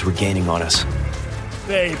long legs were gaining on us.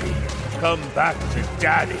 Baby, come back to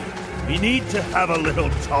Daddy. We need to have a little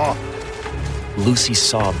talk. Lucy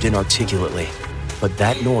sobbed inarticulately, but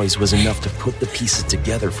that noise was enough to put the pieces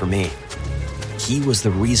together for me. He was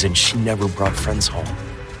the reason she never brought friends home.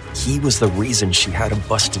 He was the reason she had a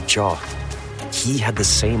busted jaw. He had the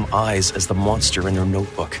same eyes as the monster in her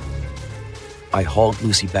notebook. I hauled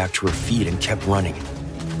Lucy back to her feet and kept running.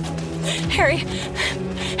 Harry,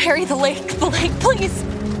 the lake, please.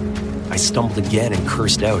 I stumbled again and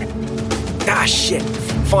cursed out. Ah, shit.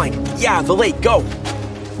 Fine. Yeah, the lake, go.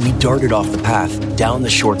 We darted off the path, down the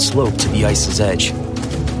short slope to the ice's edge.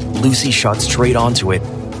 Lucy shot straight onto it,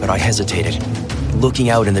 but I hesitated. Looking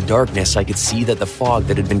out in the darkness, I could see that the fog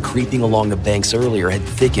that had been creeping along the banks earlier had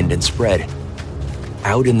thickened and spread.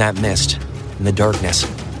 Out in that mist, in the darkness,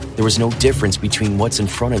 there was no difference between what's in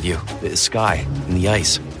front of you, the sky, and the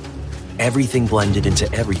ice. Everything blended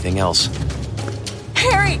into everything else.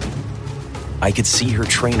 Harry! I could see her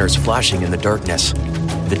trainers flashing in the darkness.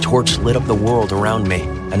 The torch lit up the world around me,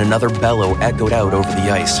 and another bellow echoed out over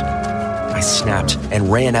the ice. I snapped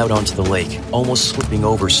and ran out onto the lake, almost slipping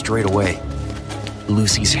over straight away.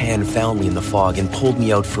 Lucy's hand found me in the fog and pulled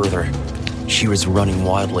me out further. She was running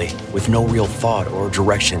wildly, with no real thought or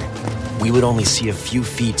direction. We would only see a few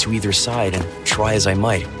feet to either side, and try as I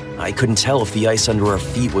might, I couldn't tell if the ice under our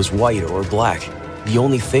feet was white or black. The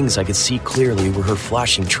only things I could see clearly were her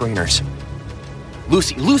flashing trainers.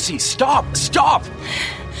 Lucy, stop! Stop!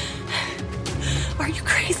 Are you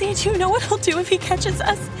crazy? Do you know what he'll do if he catches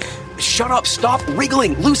us? Shut up! Stop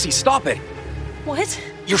wriggling! Lucy, stop it! What?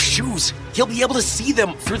 Your shoes! He'll be able to see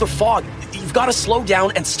them through the fog. You've got to slow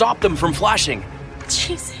down and stop them from flashing.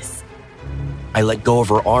 Jesus. I let go of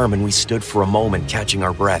her arm and we stood for a moment, catching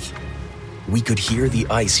our breath. We could hear the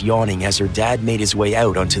ice yawning as her dad made his way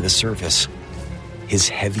out onto the surface. His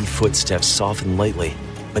heavy footsteps softened lightly,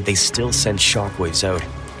 but they still sent shockwaves out.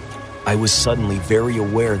 I was suddenly very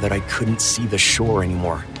aware that I couldn't see the shore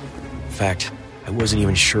anymore. In fact, I wasn't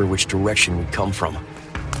even sure which direction we'd come from.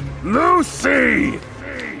 Lucy!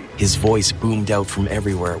 His voice boomed out from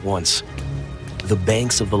everywhere at once. The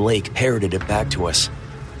banks of the lake parroted it back to us.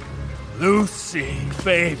 Lucy,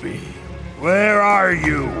 baby, where are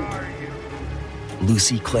you?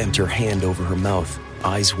 Lucy clamped her hand over her mouth,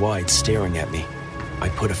 eyes wide, staring at me. I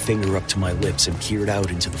put a finger up to my lips and peered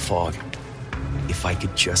out into the fog. If I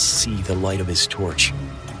could just see the light of his torch.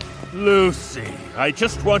 Lucy, I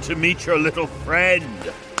just want to meet your little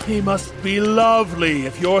friend. He must be lovely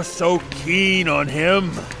if you're so keen on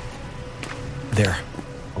him. There,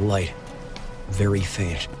 a light. Very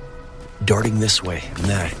faint. Darting this way and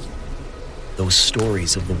that. Those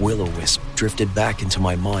stories of the will-o-wisp drifted back into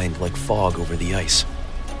my mind like fog over the ice.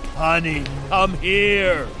 Honey, come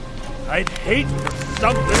here. I'd hate for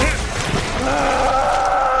something.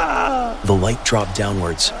 The light dropped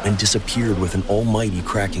downwards and disappeared with an almighty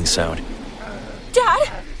cracking sound. Dad?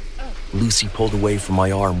 Lucy pulled away from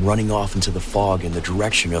my arm, running off into the fog in the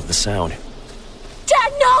direction of the sound.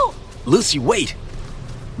 Dad, no! Lucy, wait!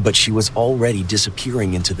 But she was already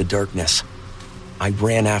disappearing into the darkness. I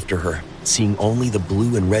ran after her, seeing only the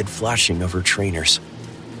blue and red flashing of her trainers.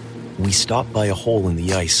 We stopped by a hole in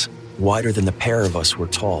the ice, wider than the pair of us were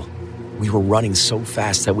tall. We were running so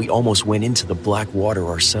fast that we almost went into the black water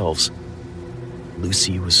ourselves.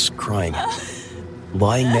 Lucy was crying.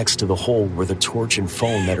 Lying next to the hole were the torch and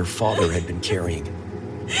phone that her father had been carrying.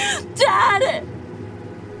 Dad!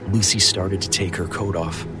 Lucy started to take her coat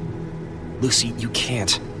off. Lucy, you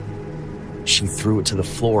can't. She threw it to the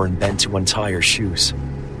floor and bent to untie her shoes.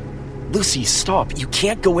 Lucy, stop. You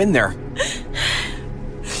can't go in there.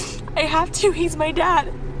 I have to. He's my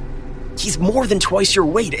dad. He's more than twice your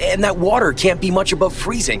weight, and that water can't be much above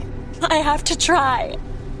freezing. I have to try.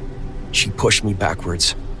 She pushed me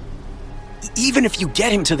backwards. Even if you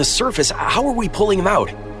get him to the surface, how are we pulling him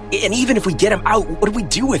out? And even if we get him out, what do we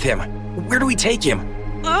do with him? Where do we take him?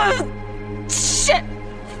 Shit!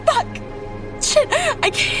 Fuck! Shit! I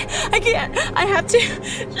can't! I have to...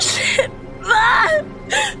 Shit! Ah!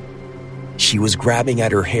 She was grabbing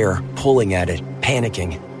at her hair, pulling at it,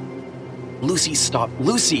 panicking. Lucy, stop.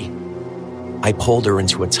 Lucy! I pulled her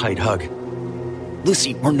into a tight hug.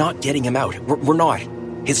 Lucy, we're not getting him out. We're not.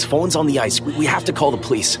 His phone's on the ice. We have to call the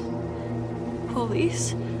police.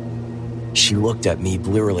 Police? She looked at me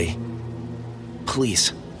blearily.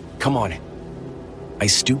 Please, come on. I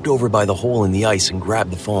stooped over by the hole in the ice and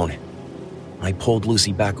grabbed the phone. I pulled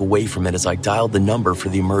Lucy back away from it as I dialed the number for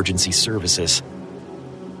the emergency services.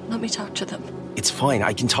 Let me talk to them. It's fine,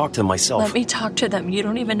 I can talk to them myself. Let me talk to them. You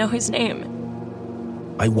don't even know his name.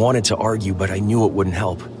 I wanted to argue, but I knew it wouldn't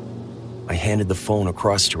help. I handed the phone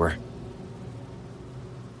across to her.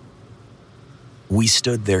 We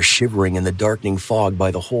stood there shivering in the darkening fog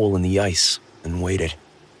by the hole in the ice and waited.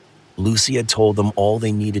 Lucy had told them all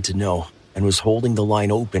they needed to know and was holding the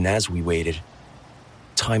line open as we waited.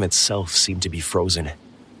 Time itself seemed to be frozen.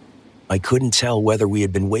 I couldn't tell whether we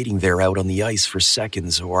had been waiting there out on the ice for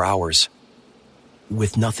seconds or hours.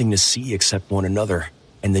 With nothing to see except one another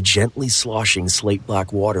and the gently sloshing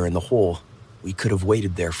slate-black water in the hole, we could have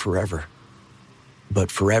waited there forever.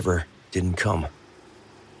 But forever didn't come.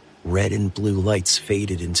 Red and blue lights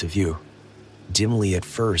faded into view, dimly at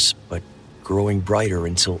first, but growing brighter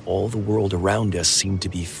until all the world around us seemed to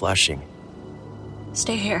be flashing.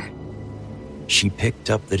 Stay here. She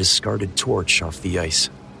picked up the discarded torch off the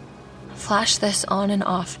ice. Flash this on and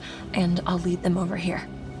off, and I'll lead them over here.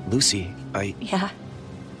 Lucy, Yeah,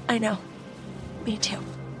 I know. Me too.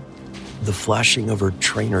 The flashing of her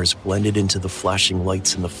trainers blended into the flashing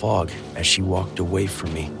lights in the fog as she walked away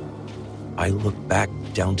from me. I looked back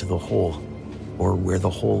down to the hole, or where the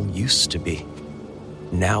hole used to be.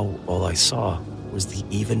 Now all I saw was the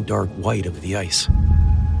even dark white of the ice.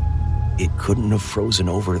 It couldn't have frozen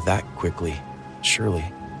over that quickly, surely.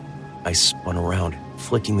 I spun around,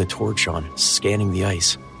 flicking the torch on, scanning the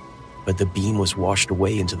ice. But the beam was washed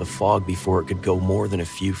away into the fog before it could go more than a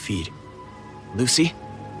few feet. Lucy?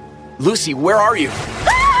 Lucy, where are you?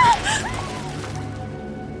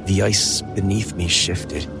 The ice beneath me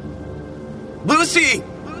shifted. Lucy!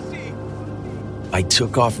 I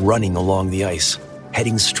took off running along the ice,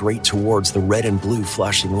 heading straight towards the red and blue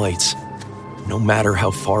flashing lights. No matter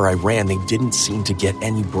how far I ran, they didn't seem to get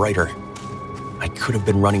any brighter. I could have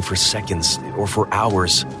been running for seconds or for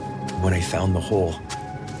hours when I found the hole.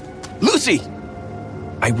 Lucy!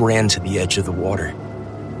 I ran to the edge of the water.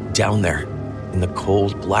 Down there, in the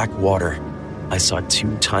cold black water, I saw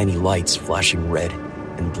two tiny lights flashing red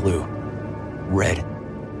and blue. Red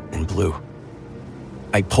and blue.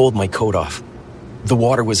 I pulled my coat off. The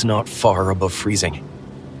water was not far above freezing.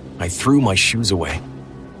 I threw my shoes away.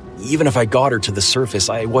 Even if I got her to the surface,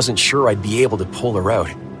 I wasn't sure I'd be able to pull her out.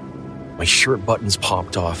 My shirt buttons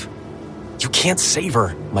popped off. You can't save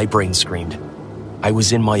her, my brain screamed. I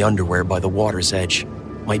was in my underwear by the water's edge.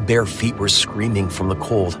 My bare feet were screaming from the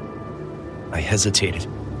cold. I hesitated.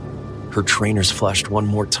 Her trainers flashed one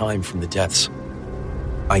more time from the depths.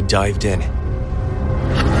 I dived in.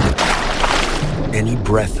 Any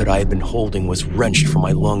breath that I had been holding was wrenched from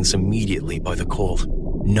my lungs immediately by the cold.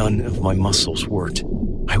 None of my muscles worked.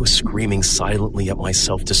 I was screaming silently at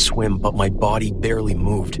myself to swim, but my body barely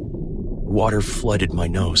moved. Water flooded my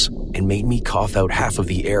nose and made me cough out half of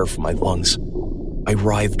the air from my lungs. I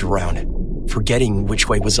writhed around, forgetting which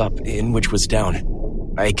way was up and which was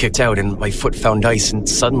down. I kicked out and my foot found ice, and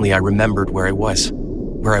suddenly I remembered where I was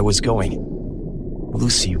going.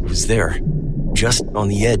 Lucy was there, just on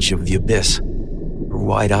the edge of the abyss. Her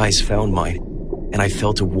wide eyes found mine, and I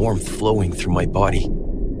felt a warmth flowing through my body.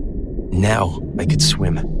 Now I could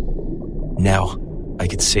swim. Now I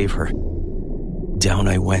could save her. Down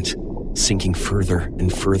I went, sinking further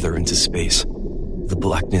and further into space. The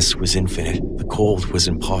blackness was infinite, the cold was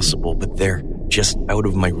impossible, but there, just out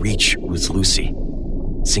of my reach, was Lucy,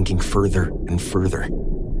 sinking further and further.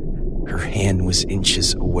 Her hand was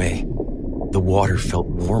inches away. The water felt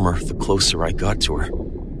warmer the closer I got to her.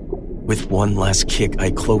 With one last kick,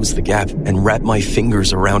 I closed the gap and wrapped my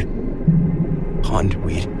fingers around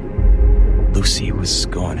pondweed. Lucy was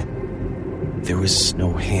gone. There was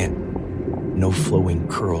no hand, no flowing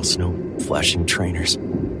curls, no flashing trainers,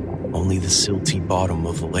 only the silty bottom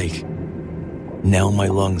of the lake. Now my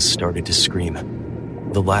lungs started to scream.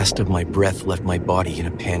 The last of my breath left my body in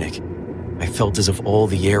a panic. I felt as if all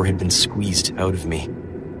the air had been squeezed out of me.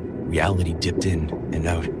 Reality dipped in and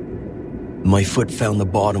out. My foot found the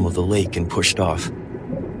bottom of the lake and pushed off.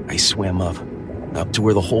 I swam up to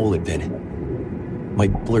where the hole had been. My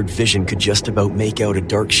blurred vision could just about make out a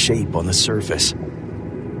dark shape on the surface.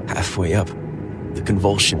 Halfway up, the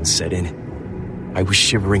convulsions set in. I was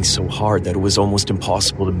shivering so hard that it was almost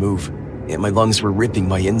impossible to move, and my lungs were ripping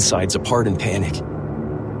my insides apart in panic.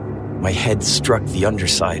 My head struck the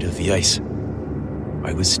underside of the ice.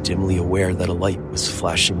 I was dimly aware that a light was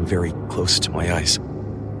flashing very close to my eyes.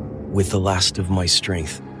 With the last of my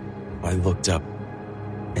strength, I looked up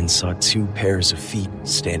and saw two pairs of feet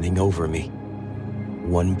standing over me.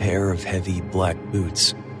 One pair of heavy black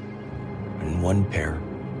boots, and one pair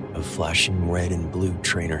of flashing red and blue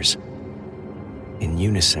trainers. In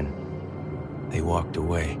unison, they walked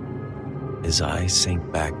away as I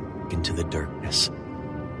sank back into the darkness.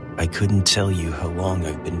 I couldn't tell you how long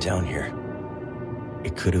I've been down here.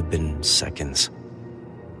 It could have been seconds.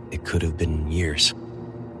 It could have been years.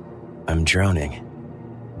 I'm drowning,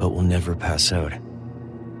 but will never pass out.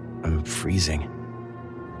 I'm freezing,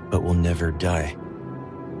 but will never die.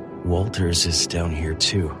 Walters is down here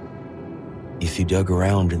too. If you dug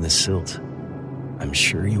around in the silt, I'm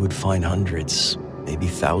sure you would find hundreds, maybe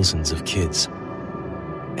thousands of kids.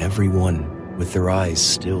 Everyone with their eyes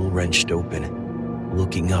still wrenched open,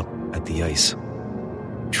 looking up at the ice,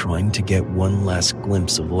 trying to get one last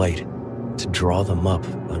glimpse of light to draw them up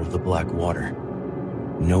out of the black water,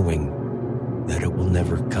 knowing that it will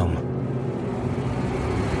never come.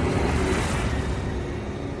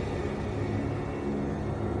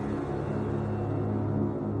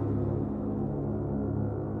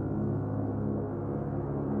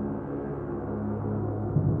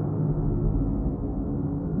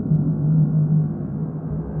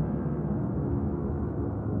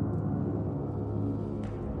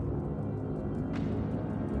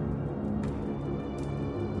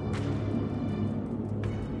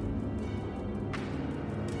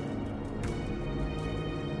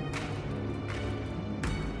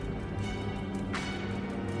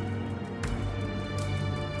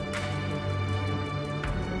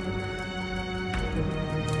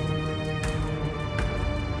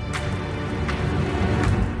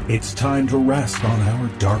 It's time to rest on our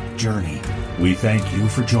dark journey. We thank you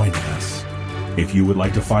for joining us. If you would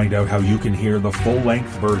like to find out how you can hear the full-length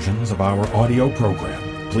versions of our audio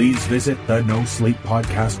program, please visit the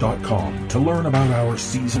NoSleeppodcast.com to learn about our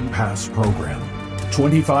season pass program.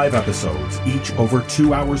 25 episodes, each over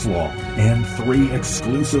 2 hours long, and 3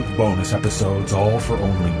 exclusive bonus episodes, all for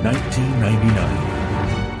only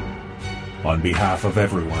 $19.99. On behalf of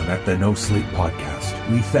everyone at the No Sleep Podcast,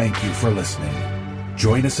 we thank you for listening.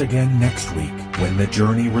 Join us again next week when the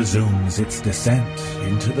journey resumes its descent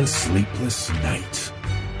into the sleepless night.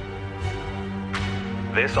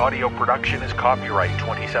 This audio production is copyright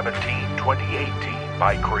 2017-2018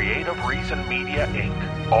 by Creative Reason Media,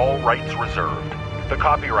 Inc., all rights reserved. The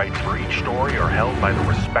copyrights for each story are held by the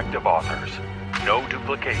respective authors. No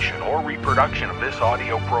duplication or reproduction of this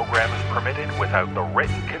audio program is permitted without the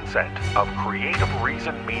written consent of Creative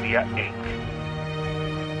Reason Media, Inc.